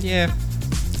 Yeah.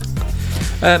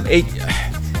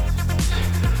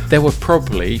 There were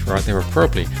probably lots and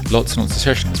lots of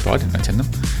sessions, but I didn't attend them.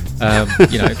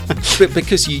 But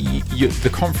because the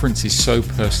conference is so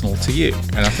personal to you,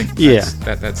 and I think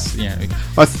that's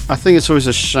I think it's always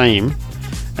a shame,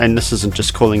 and this isn't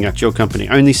just calling out your company,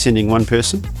 only sending one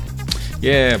person.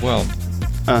 Yeah, well,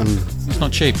 it's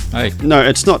not cheap. Hey. No,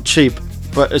 it's not cheap,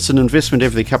 but it's an investment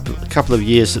every couple of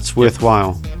years. It's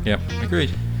worthwhile. Yeah,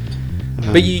 agreed.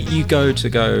 But you go to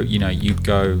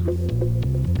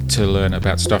learn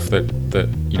about stuff that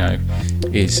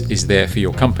is there for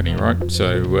your company, right?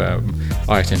 So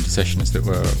I attended sessions that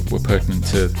were pertinent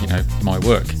to my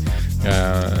work.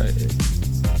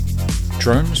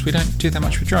 Drones, we don't do that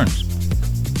much with drones.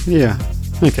 Yeah.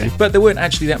 Okay. But there weren't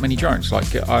actually that many drones.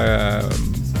 Like in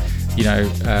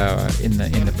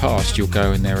the past, you'll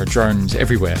go and there are drones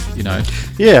everywhere.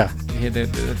 Yeah. Yeah,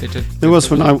 there was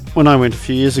when I went a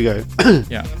few years ago.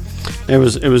 Yeah. It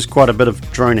was quite a bit of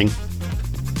droning.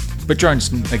 But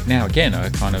drones now again are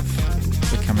kind of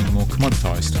becoming more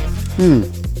commoditized.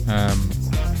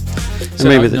 So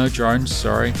maybe no drones.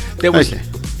 Sorry, there was. Okay.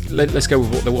 Let's go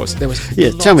with what there was. There was.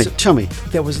 Yeah, tell me.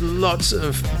 There was lots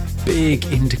of big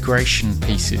integration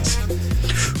pieces.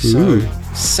 So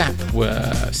SAP were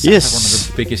one of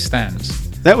the biggest stands.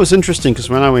 That was interesting because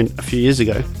when I went a few years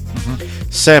ago,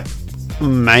 SAP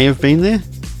may have been there,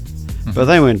 but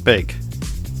they weren't big.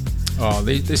 Oh,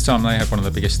 this time they had one of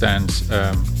the biggest stands,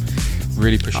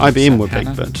 really pushing IBM SAP were HANA.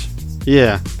 big, but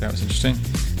yeah. That was interesting.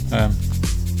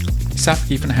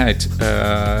 SAP even had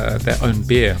their own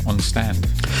beer on stand.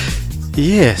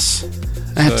 Yes,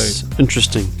 that's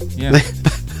interesting. Yeah.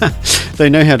 They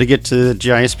know how to get to the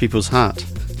GIS people's heart.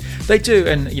 They do,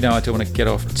 and I don't want to get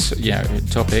off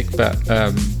topic, but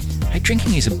hey,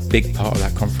 drinking is a big part of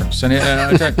that conference, and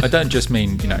I don't just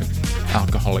mean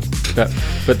alcoholic,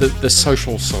 but the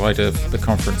social side of the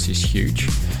conference is huge.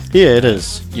 Yeah, it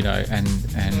is. And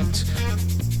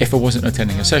if I wasn't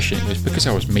attending a session, it was because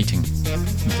I was meeting.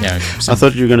 I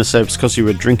thought you were going to say it's because you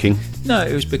were drinking. No,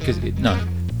 it was because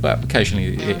but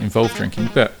occasionally it involved drinking.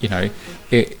 But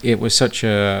it was such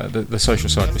the social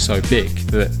side was so big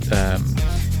that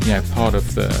part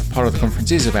of the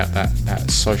conference is about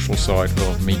that social side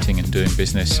of meeting and doing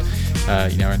business,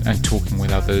 and talking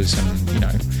with others. And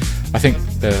I think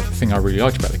the thing I really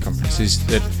liked about the conference is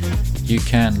that you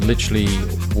can literally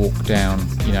walk down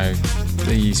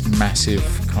these massive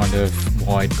kind of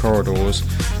wide corridors,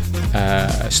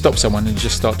 stop someone and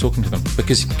just start talking to them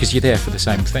because you're there for the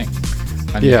same thing,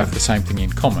 and you have the same thing in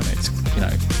common. It's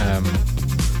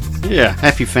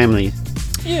happy family.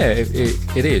 Yeah,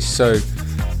 it is. So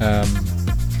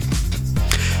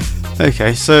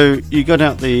okay, so you got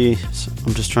out I'm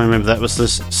just trying to remember, that was the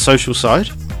social side.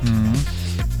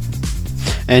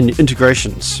 And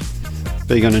integrations.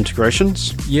 Big on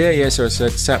integrations. Yeah. So it's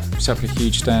SAP had a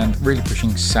huge stand, really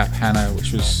pushing SAP HANA,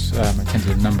 which was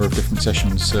attended a number of different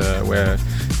sessions where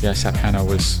SAP HANA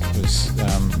was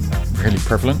really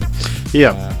prevalent.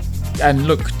 Yeah. And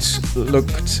looked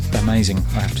amazing,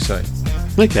 I have to say.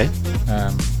 Okay.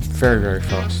 Very, very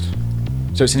fast.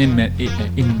 So it's an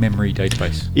in-memory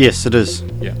database. Yes, it is.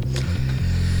 Yeah.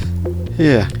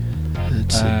 Yeah.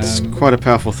 It's quite a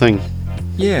powerful thing.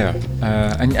 Yeah.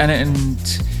 And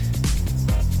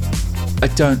I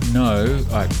don't know.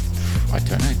 I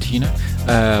don't know. Do you know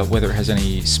whether it has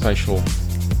any spatial?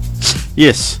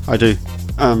 Yes, I do.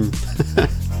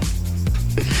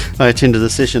 I attended a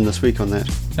session this week on that.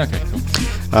 Okay, cool.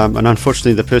 And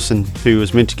unfortunately, the person who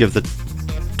was meant to give the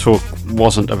talk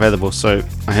wasn't available, so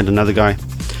I had another guy.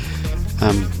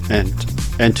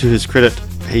 And to his credit,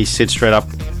 he said straight up,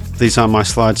 "These aren't my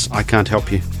slides. I can't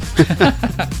help you."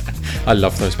 I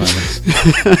love those moments.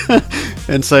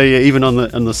 And so even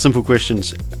on the simple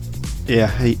questions,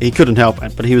 he couldn't help,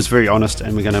 but he was very honest,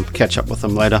 and we're going to catch up with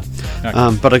him later.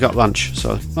 Okay. But I got lunch,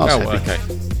 so I was happy. Okay.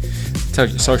 Tell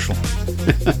you, social.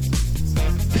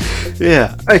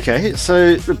 Yeah. Okay.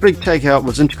 So the big takeout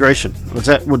was integration. Would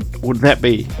that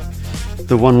be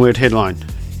the one-word headline?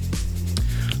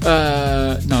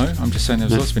 No, I'm just saying there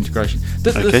was lots of integration.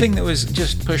 The thing that was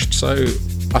just pushed so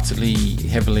utterly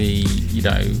heavily,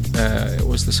 it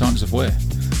was the science of where.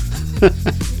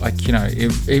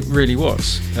 It really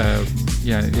was.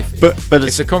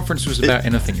 If the conference was about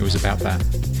anything, it was about that.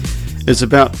 It's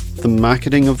about the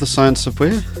marketing of the science of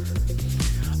where.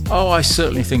 Oh, I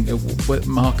certainly think that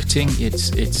marketing,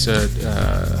 it's a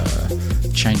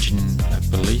change in a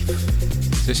belief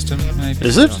system, maybe.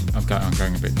 Is it? I'm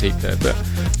going a bit deep there, but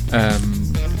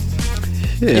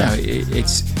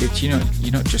it's you're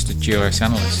not just a GIS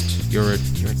analyst. You're a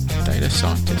data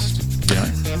scientist.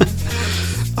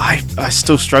 I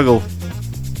still struggle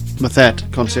with that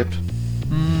concept.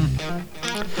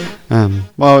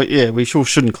 We sure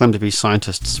shouldn't claim to be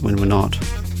scientists when we're not.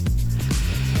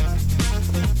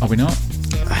 Are we not?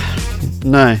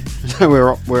 No,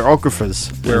 we're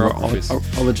ographers. We're ographers.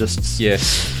 Ologists.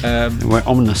 Yes. We're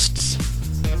omnists.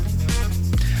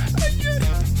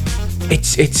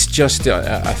 It's just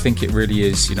I think it really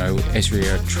is Esri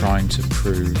trying to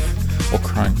prove or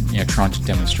trying to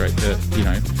demonstrate that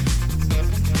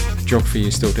geography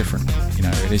is still different.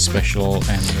 It is special,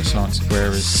 and the science of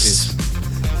where is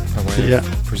a way of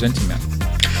presenting that.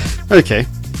 Okay.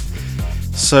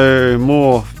 So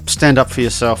more stand up for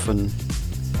yourself, and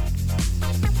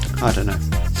I don't know,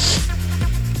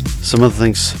 some other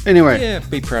things. Anyway. Yeah,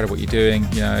 be proud of what you're doing.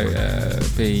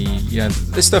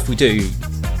 The stuff we do.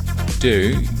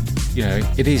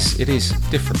 It is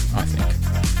different, I think.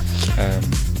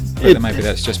 But maybe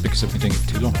that's just because I've been doing it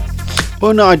too long.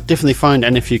 Well, no, I definitely find,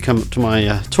 and if you come to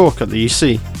my talk at the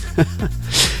UC,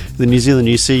 the New Zealand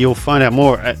UC, you'll find out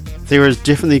more. There is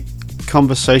definitely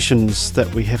conversations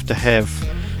that we have to have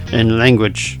in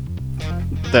language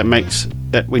that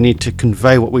we need to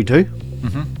convey what we do.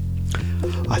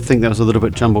 I think that was a little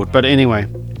bit jumbled, but anyway,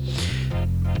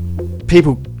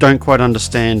 people don't quite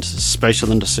understand spatial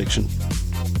intersection.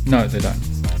 No, they don't.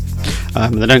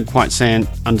 They don't quite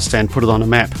understand put it on a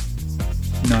map.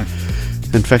 No.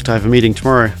 In fact, I have a meeting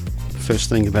tomorrow, first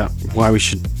thing, about why we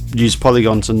should use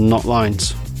polygons and not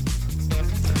lines.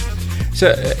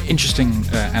 So, interesting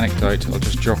anecdote. I'll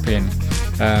just drop in.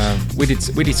 We did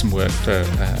some work for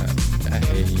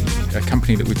a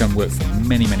company that we've done work for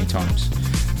many times,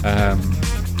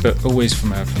 but always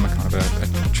from a kind of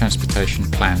a transportation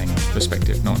planning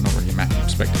perspective, not really a mapping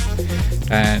perspective.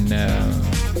 And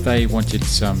they wanted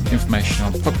some information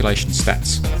on population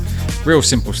stats, real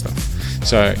simple stuff.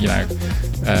 So,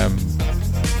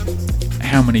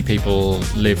 how many people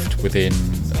lived within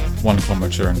 1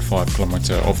 kilometre and 5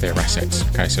 kilometre of their assets.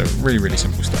 Okay, so really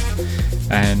simple stuff.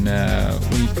 And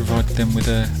we provided them with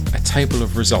a table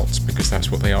of results because that's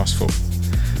what they asked for.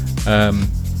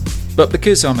 But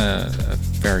because I'm a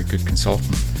very good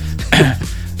consultant,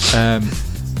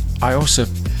 I also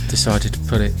decided to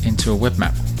put it into a web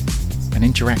map, an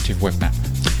interactive web map.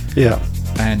 Yeah.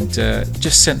 And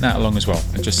just sent that along as well,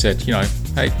 and just said,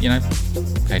 hey,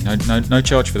 no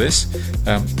charge for this.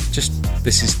 Just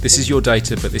this is your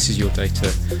data, but this is your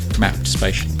data mapped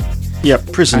spatially. Yeah,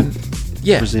 presented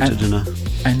in a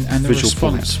and the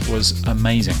response format was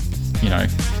amazing.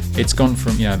 It's gone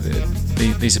from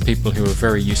these are people who are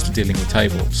very used to dealing with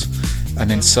tables, and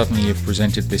then suddenly you've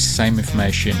presented this same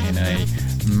information in a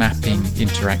mapping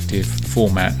interactive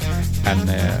format, and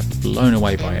they're blown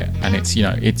away by it. And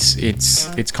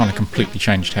it's kind of completely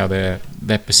changed how they're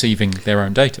perceiving their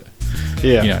own data.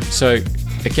 Yeah. So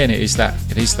again, it is that.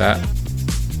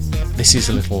 This is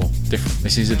a little different.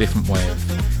 This is a different way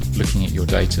of looking at your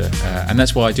data, and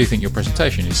that's why I do think your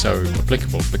presentation is so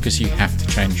applicable, because you have to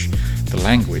change the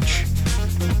language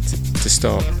to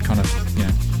start kind of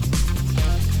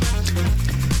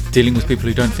dealing with people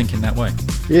who don't think in that way.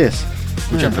 Yes.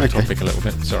 We jumped off topic a little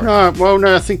bit. Sorry.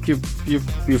 No, I think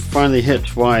you've finally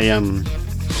hit why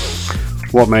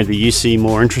what made the UC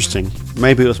more interesting.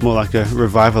 Maybe it was more like a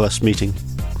revivalist meeting.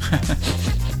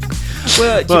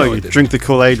 Well, you drink the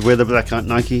Kool-Aid, wear the black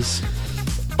Nikes.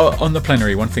 On the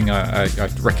plenary, one thing I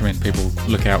recommend people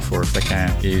look out for if they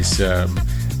can is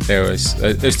there's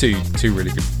three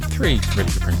really good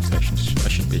presentations. I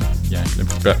shouldn't be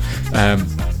limited, but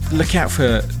look out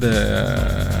for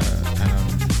the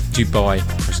Dubai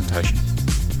presentation.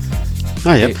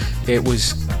 Oh yeah, it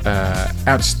was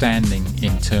outstanding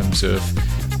in terms of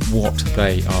what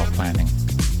they are planning.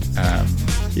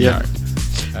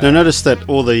 Now notice that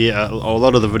a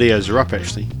lot of the videos are up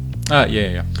actually.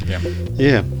 Yeah.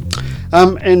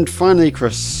 And finally,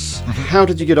 Chris, how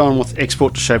did you get on with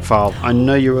export to shapefile? I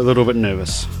know you were a little bit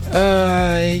nervous.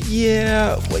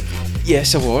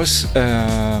 Yes, I was.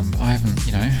 I haven't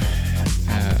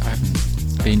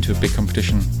been to a big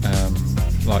competition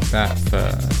like that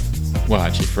for,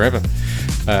 actually forever.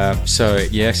 So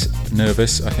yes,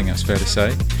 nervous. I think that's fair to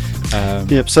say.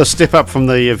 So step up from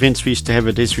the events we used to have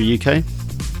at Esri UK.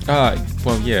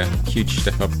 Huge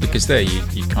step up, because there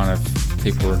you kind of,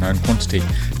 people are a known quantity.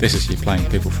 This is you playing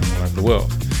people from all over the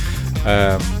world.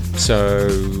 So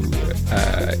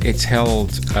it's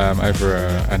held over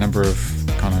a number of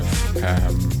kind of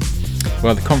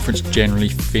the conference generally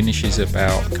finishes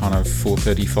about kind of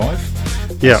 4:35.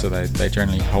 Yeah. So they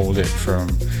generally hold it from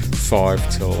 5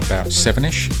 till about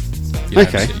 7ish.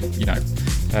 Okay.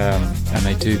 And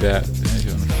they do that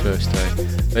on the first day.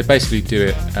 They basically do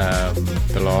it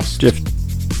the last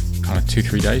kind of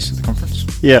 2-3 days of the conference.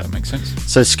 Yeah. That makes sense.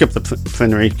 So skip the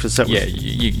plenary, because that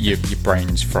your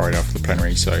brain's fried after the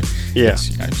plenary. So yeah,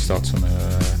 it starts on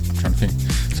I'm trying to think.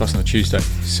 It starts on a Tuesday.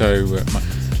 So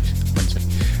Wednesday.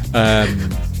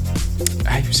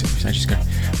 Ages ago.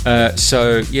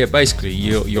 So basically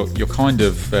you're kind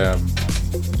of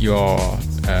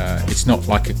it's not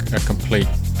like a complete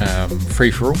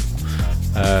free for all.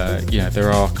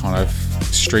 There are kind of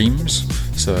streams,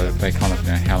 so they kind of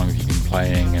how long have you been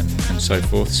playing and so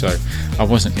forth. So I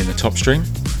wasn't in the top stream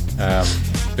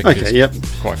because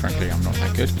quite frankly I'm not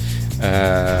that good.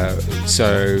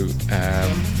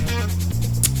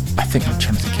 I think I'm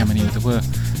trying to think how many there were.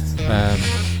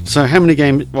 So how many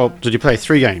games? Well, did you play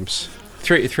 3 games?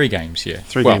 Three games, yeah.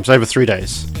 3 games over 3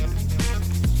 days.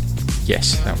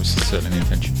 Yes, that was certainly the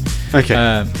intention. Okay.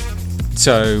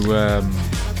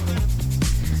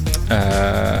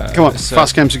 Come on,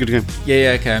 fast game's a good game.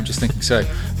 Yeah, okay, I'm just thinking. So,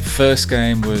 first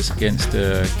game was against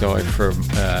a guy from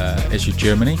Esri,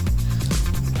 Germany.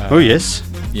 Oh, yes.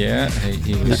 Yeah,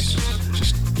 he was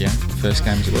just, first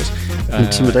game as it was.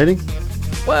 Intimidating?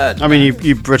 Well, I mean,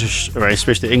 you British, or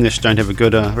especially English, don't have a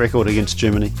good record against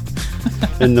Germany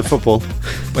in the football.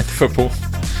 With the football.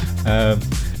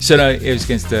 So, no, it was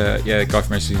against a guy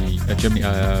from Esri, Germany,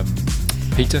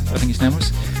 Peter, I think his name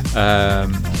was.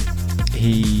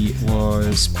 he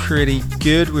was pretty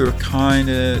good. We were kind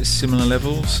of similar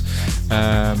levels,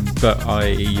 but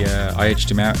I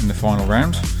edged him out in the final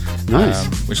round. Nice.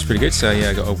 Which is pretty good. So yeah,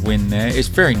 I got a win there. It's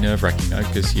very nerve-wracking though,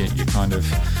 because you kind of,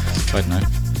 I don't know.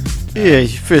 Yeah,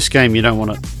 your first game, you don't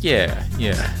want it. Yeah,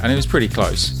 and it was pretty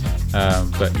close.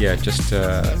 But yeah, just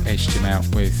edged him out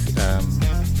with.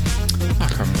 I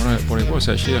can't remember what it was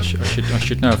actually. I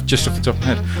should know just off the top of my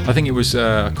head. I think it was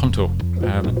Contour.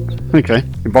 Okay,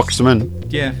 you boxed them in.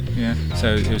 Yeah.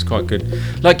 So it was quite good.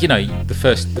 Like the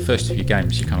first few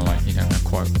games, you kind of like you don't know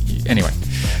quite. Anyway,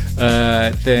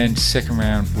 then second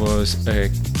round was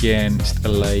against a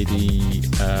lady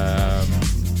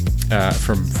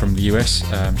from the US.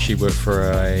 She worked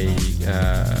for a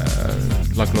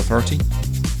local authority.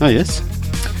 Oh yes.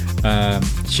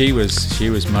 She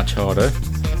was much harder.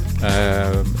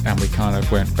 And we kind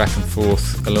of went back and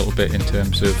forth a little bit in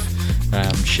terms of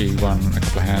she won a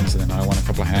couple of hands and then I won a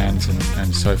couple of hands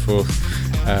and so forth.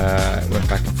 Went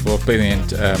back and forth, but in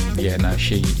the end,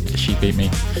 she beat me.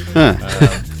 Huh.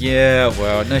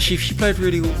 She played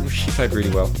really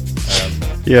well.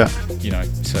 Yeah.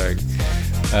 So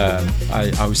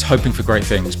I was hoping for great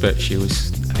things, but she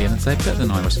was at the end of the day better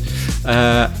than I was.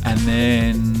 And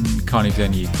then you kind of have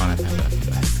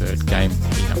a third game.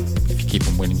 If you keep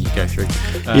on winning, you go through.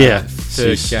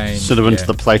 Third game, sort of into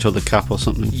the plate or the cup or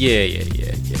something. Yeah.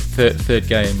 Third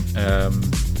game.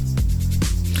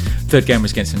 Third game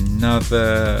was against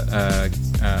another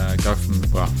guy from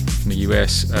the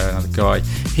US. Another guy.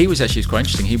 He was quite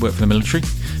interesting. He worked for the military.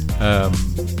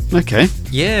 Okay.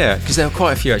 Yeah, because there were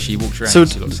quite a few actually. He walked around. So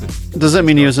does that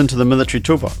mean he was into the military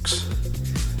toolbox?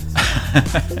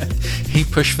 He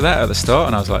pushed for that at the start,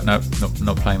 and I was like, no,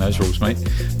 not playing those rules, mate.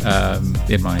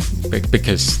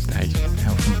 Because hey,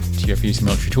 how often do you ever use the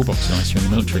military toolbox unless you're in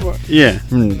the military? Yeah,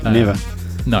 never.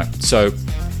 No, so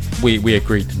we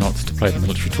agreed not to play the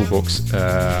military toolbox,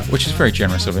 which is very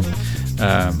generous of him.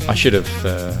 I should have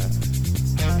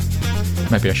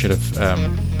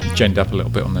genned up a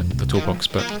little bit on the toolbox,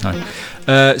 but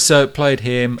no. So played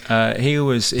him. He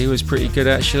was pretty good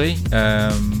actually,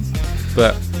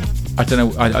 but I don't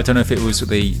know if it was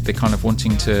the kind of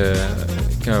wanting to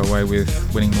go away with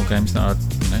winning more games that I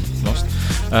lost.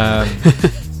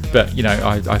 But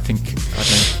I think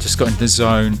just got into the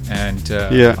zone and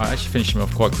I actually finished him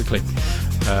off quite quickly.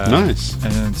 Nice.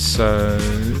 And so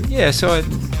I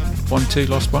won 2,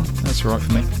 lost 1. That's all right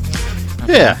for me.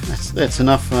 Yeah, that's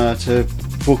enough to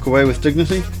walk away with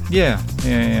dignity. Yeah.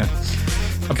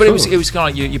 But Cool. it was kind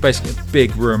of like you basically a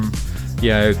big room,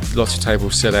 lots of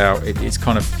tables set out. It's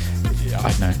kind of, I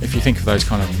don't know, if you think of those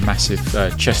kind of massive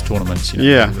chess tournaments,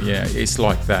 it's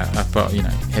like that, but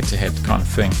head-to-head kind of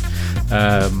thing.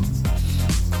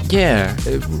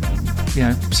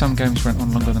 Some games went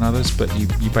on longer than others, but you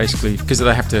basically, because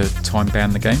they have to time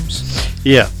ban the games.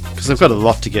 Yeah, because they've got a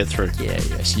lot to get through. Yeah.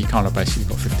 So you kind of basically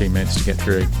got 15 minutes to get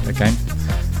through a game.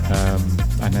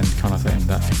 And then kind of in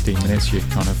that 15 minutes, you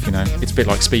kind of, it's a bit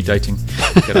like speed dating.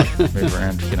 Get up, move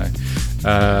around,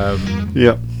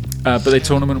 Yeah. But the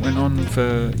tournament went on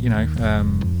for,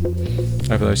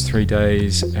 over those 3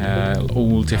 days,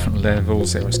 all different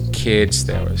levels. There was kids,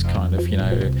 there was kind of,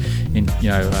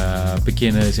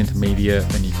 beginners, intermediate,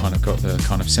 then you kind of got the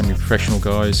kind of semi-professional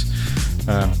guys. You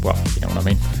know what I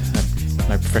mean.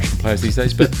 No professional players these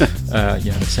days, but,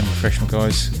 the semi-professional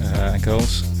guys and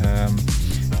girls.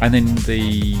 And then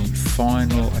the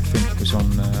final, I think, was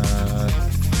on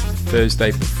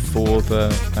Thursday before the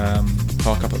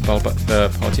party up at Balboa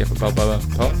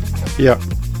Park. Yeah.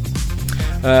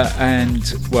 I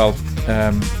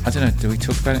don't know. Do we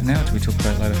talk about it now? Or do we talk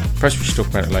about it later? Perhaps we should talk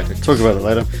about it later. Talk about it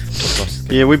later.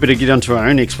 Yeah, we better get onto our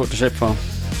own export to shape file.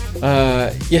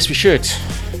 Yes, we should.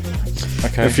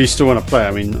 Okay. If you still want to play,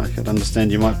 I mean, I could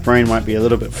understand your brain might be a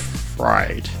little bit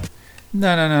fried. No.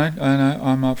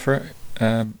 I'm up for it.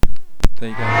 There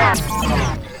you go.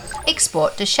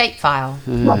 Export to shapefile.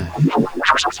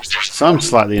 So I'm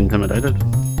slightly intimidated.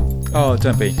 Oh,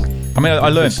 don't be. I mean, I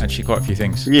learned actually quite a few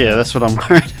things. Yeah, that's what I'm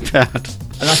worried about.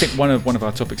 And I think one of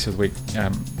our topics of the week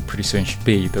pretty soon should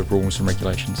be the rules and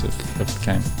regulations of the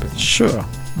game. But sure.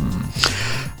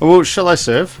 Well, shall I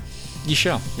serve? You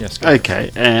shall. Yes. Go.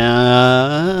 Okay.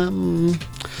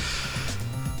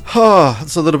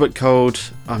 It's a little bit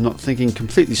cold. I'm not thinking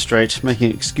completely straight,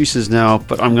 making excuses now,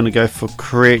 but I'm going to go for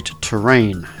create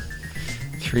terrain.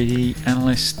 3D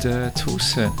analyst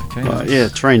toolset. Okay.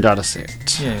 Terrain data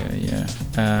set. Yeah.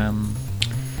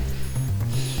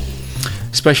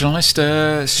 Specialized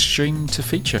string to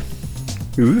feature.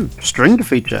 Ooh, string to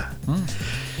feature.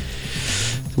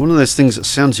 One of those things that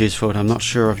sounds useful, and I'm not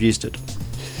sure I've used it.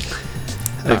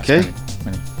 Okay.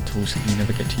 Many tools that you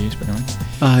never get to use, but anyway.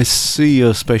 I see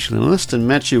your spatial analyst and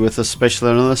match you with a spatial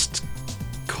analyst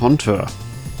contour.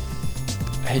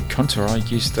 Hey, contour, I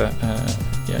used that.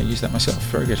 I used that myself.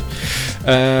 Very good.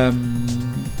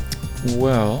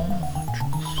 Well,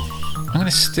 I'm going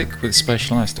to stick with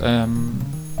spatial analyst.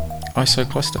 ISO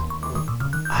cluster.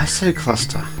 ISO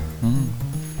cluster.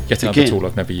 Yet another tool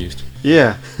I've never used.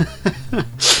 Yeah.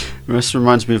 This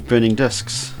reminds me of burning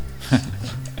discs.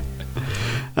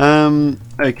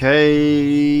 Okay.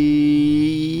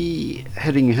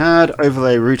 Heading hard,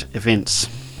 overlay root events.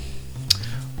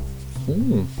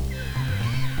 Ooh.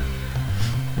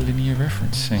 Linear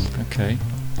referencing. Okay.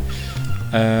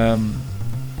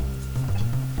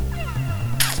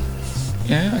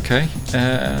 Yeah, okay.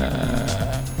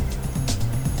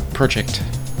 Project.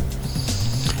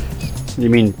 You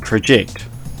mean project,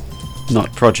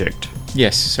 not project.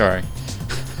 Yes, sorry.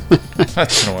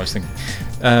 That's not what I was thinking.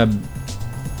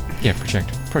 Yeah, project.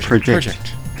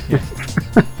 Yeah.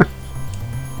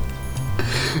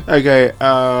 Okay,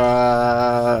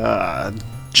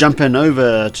 jumping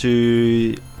over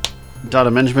to data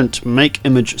management, make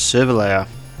image server layer.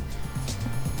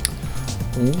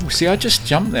 Ooh, see, I just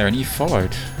jumped there and you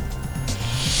followed.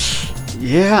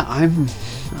 Yeah, I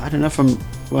don't know if I'm...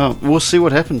 Well, we'll see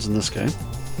what happens in this game.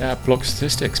 Block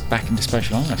statistics back into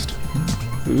spatial analyst.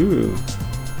 Ooh.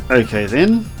 Okay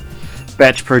then.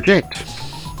 Batch project.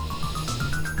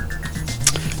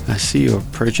 I see your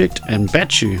project and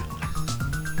batch you.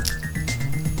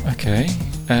 Okay.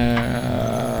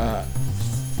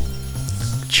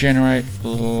 Generate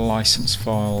license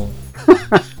file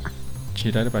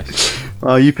geodatabase.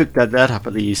 Oh, you picked that up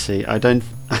at the EC. I don't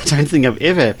think I've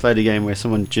ever played a game where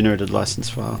someone generated license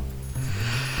file.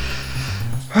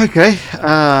 Okay.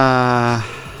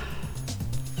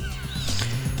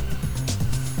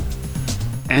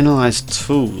 Analyze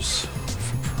tools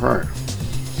for Pro.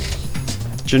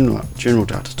 General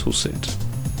data toolset.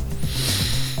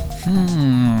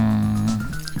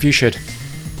 Viewshed.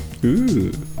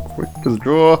 Ooh, quick to the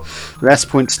draw. Last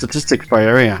point statistics by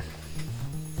area.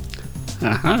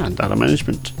 Aha, data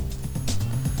management.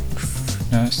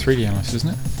 No, it's 3D analysis,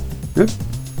 isn't it? Yep.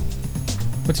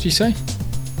 What did you say?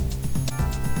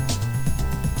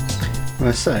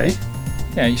 I say.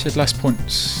 Yeah, you said last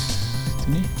points,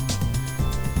 didn't you?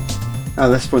 Oh,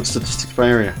 last point statistics by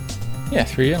area. Yeah,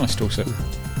 3D analyst also.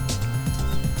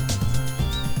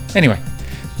 Anyway,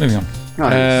 moving on. Oh,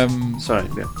 yes. Sorry,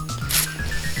 yeah.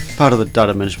 Part of the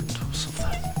data management tools of the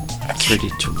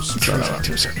 3D tools.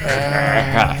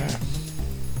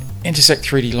 Intersect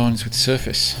 3D lines with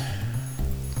surface.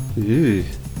 Ooh.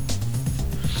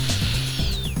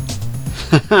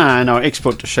 No,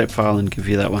 export to shapefile and give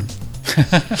you that one.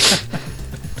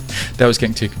 That was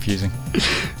getting too confusing.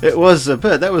 It was a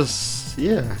bit. That was,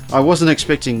 yeah. I wasn't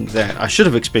expecting that. I should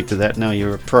have expected that. Now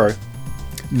you're a pro.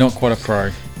 Not quite a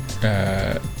pro.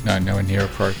 No, nowhere near a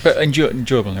pro. But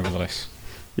enjoyable nevertheless.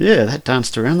 Yeah, that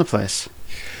danced around the place.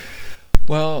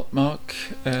 Well, Mark,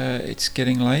 it's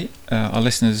getting late. Our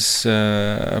listeners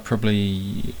are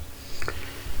probably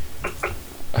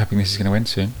hoping this is going to end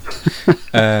soon.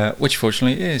 Which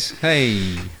fortunately it is.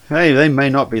 Hey, they may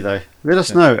not be though. Let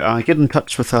us know. Get in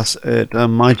touch with us at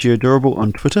mygeodorable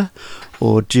on Twitter,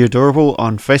 or geodorable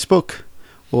on Facebook,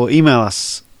 or email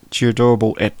us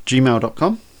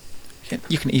geodorable@gmail.com.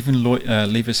 You can even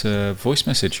leave us a voice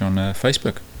message on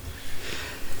Facebook.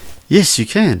 Yes, you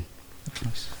can.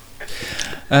 Nice.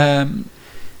 And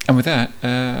with that,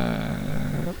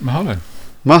 mahalo.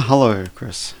 Mahalo,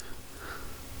 Chris.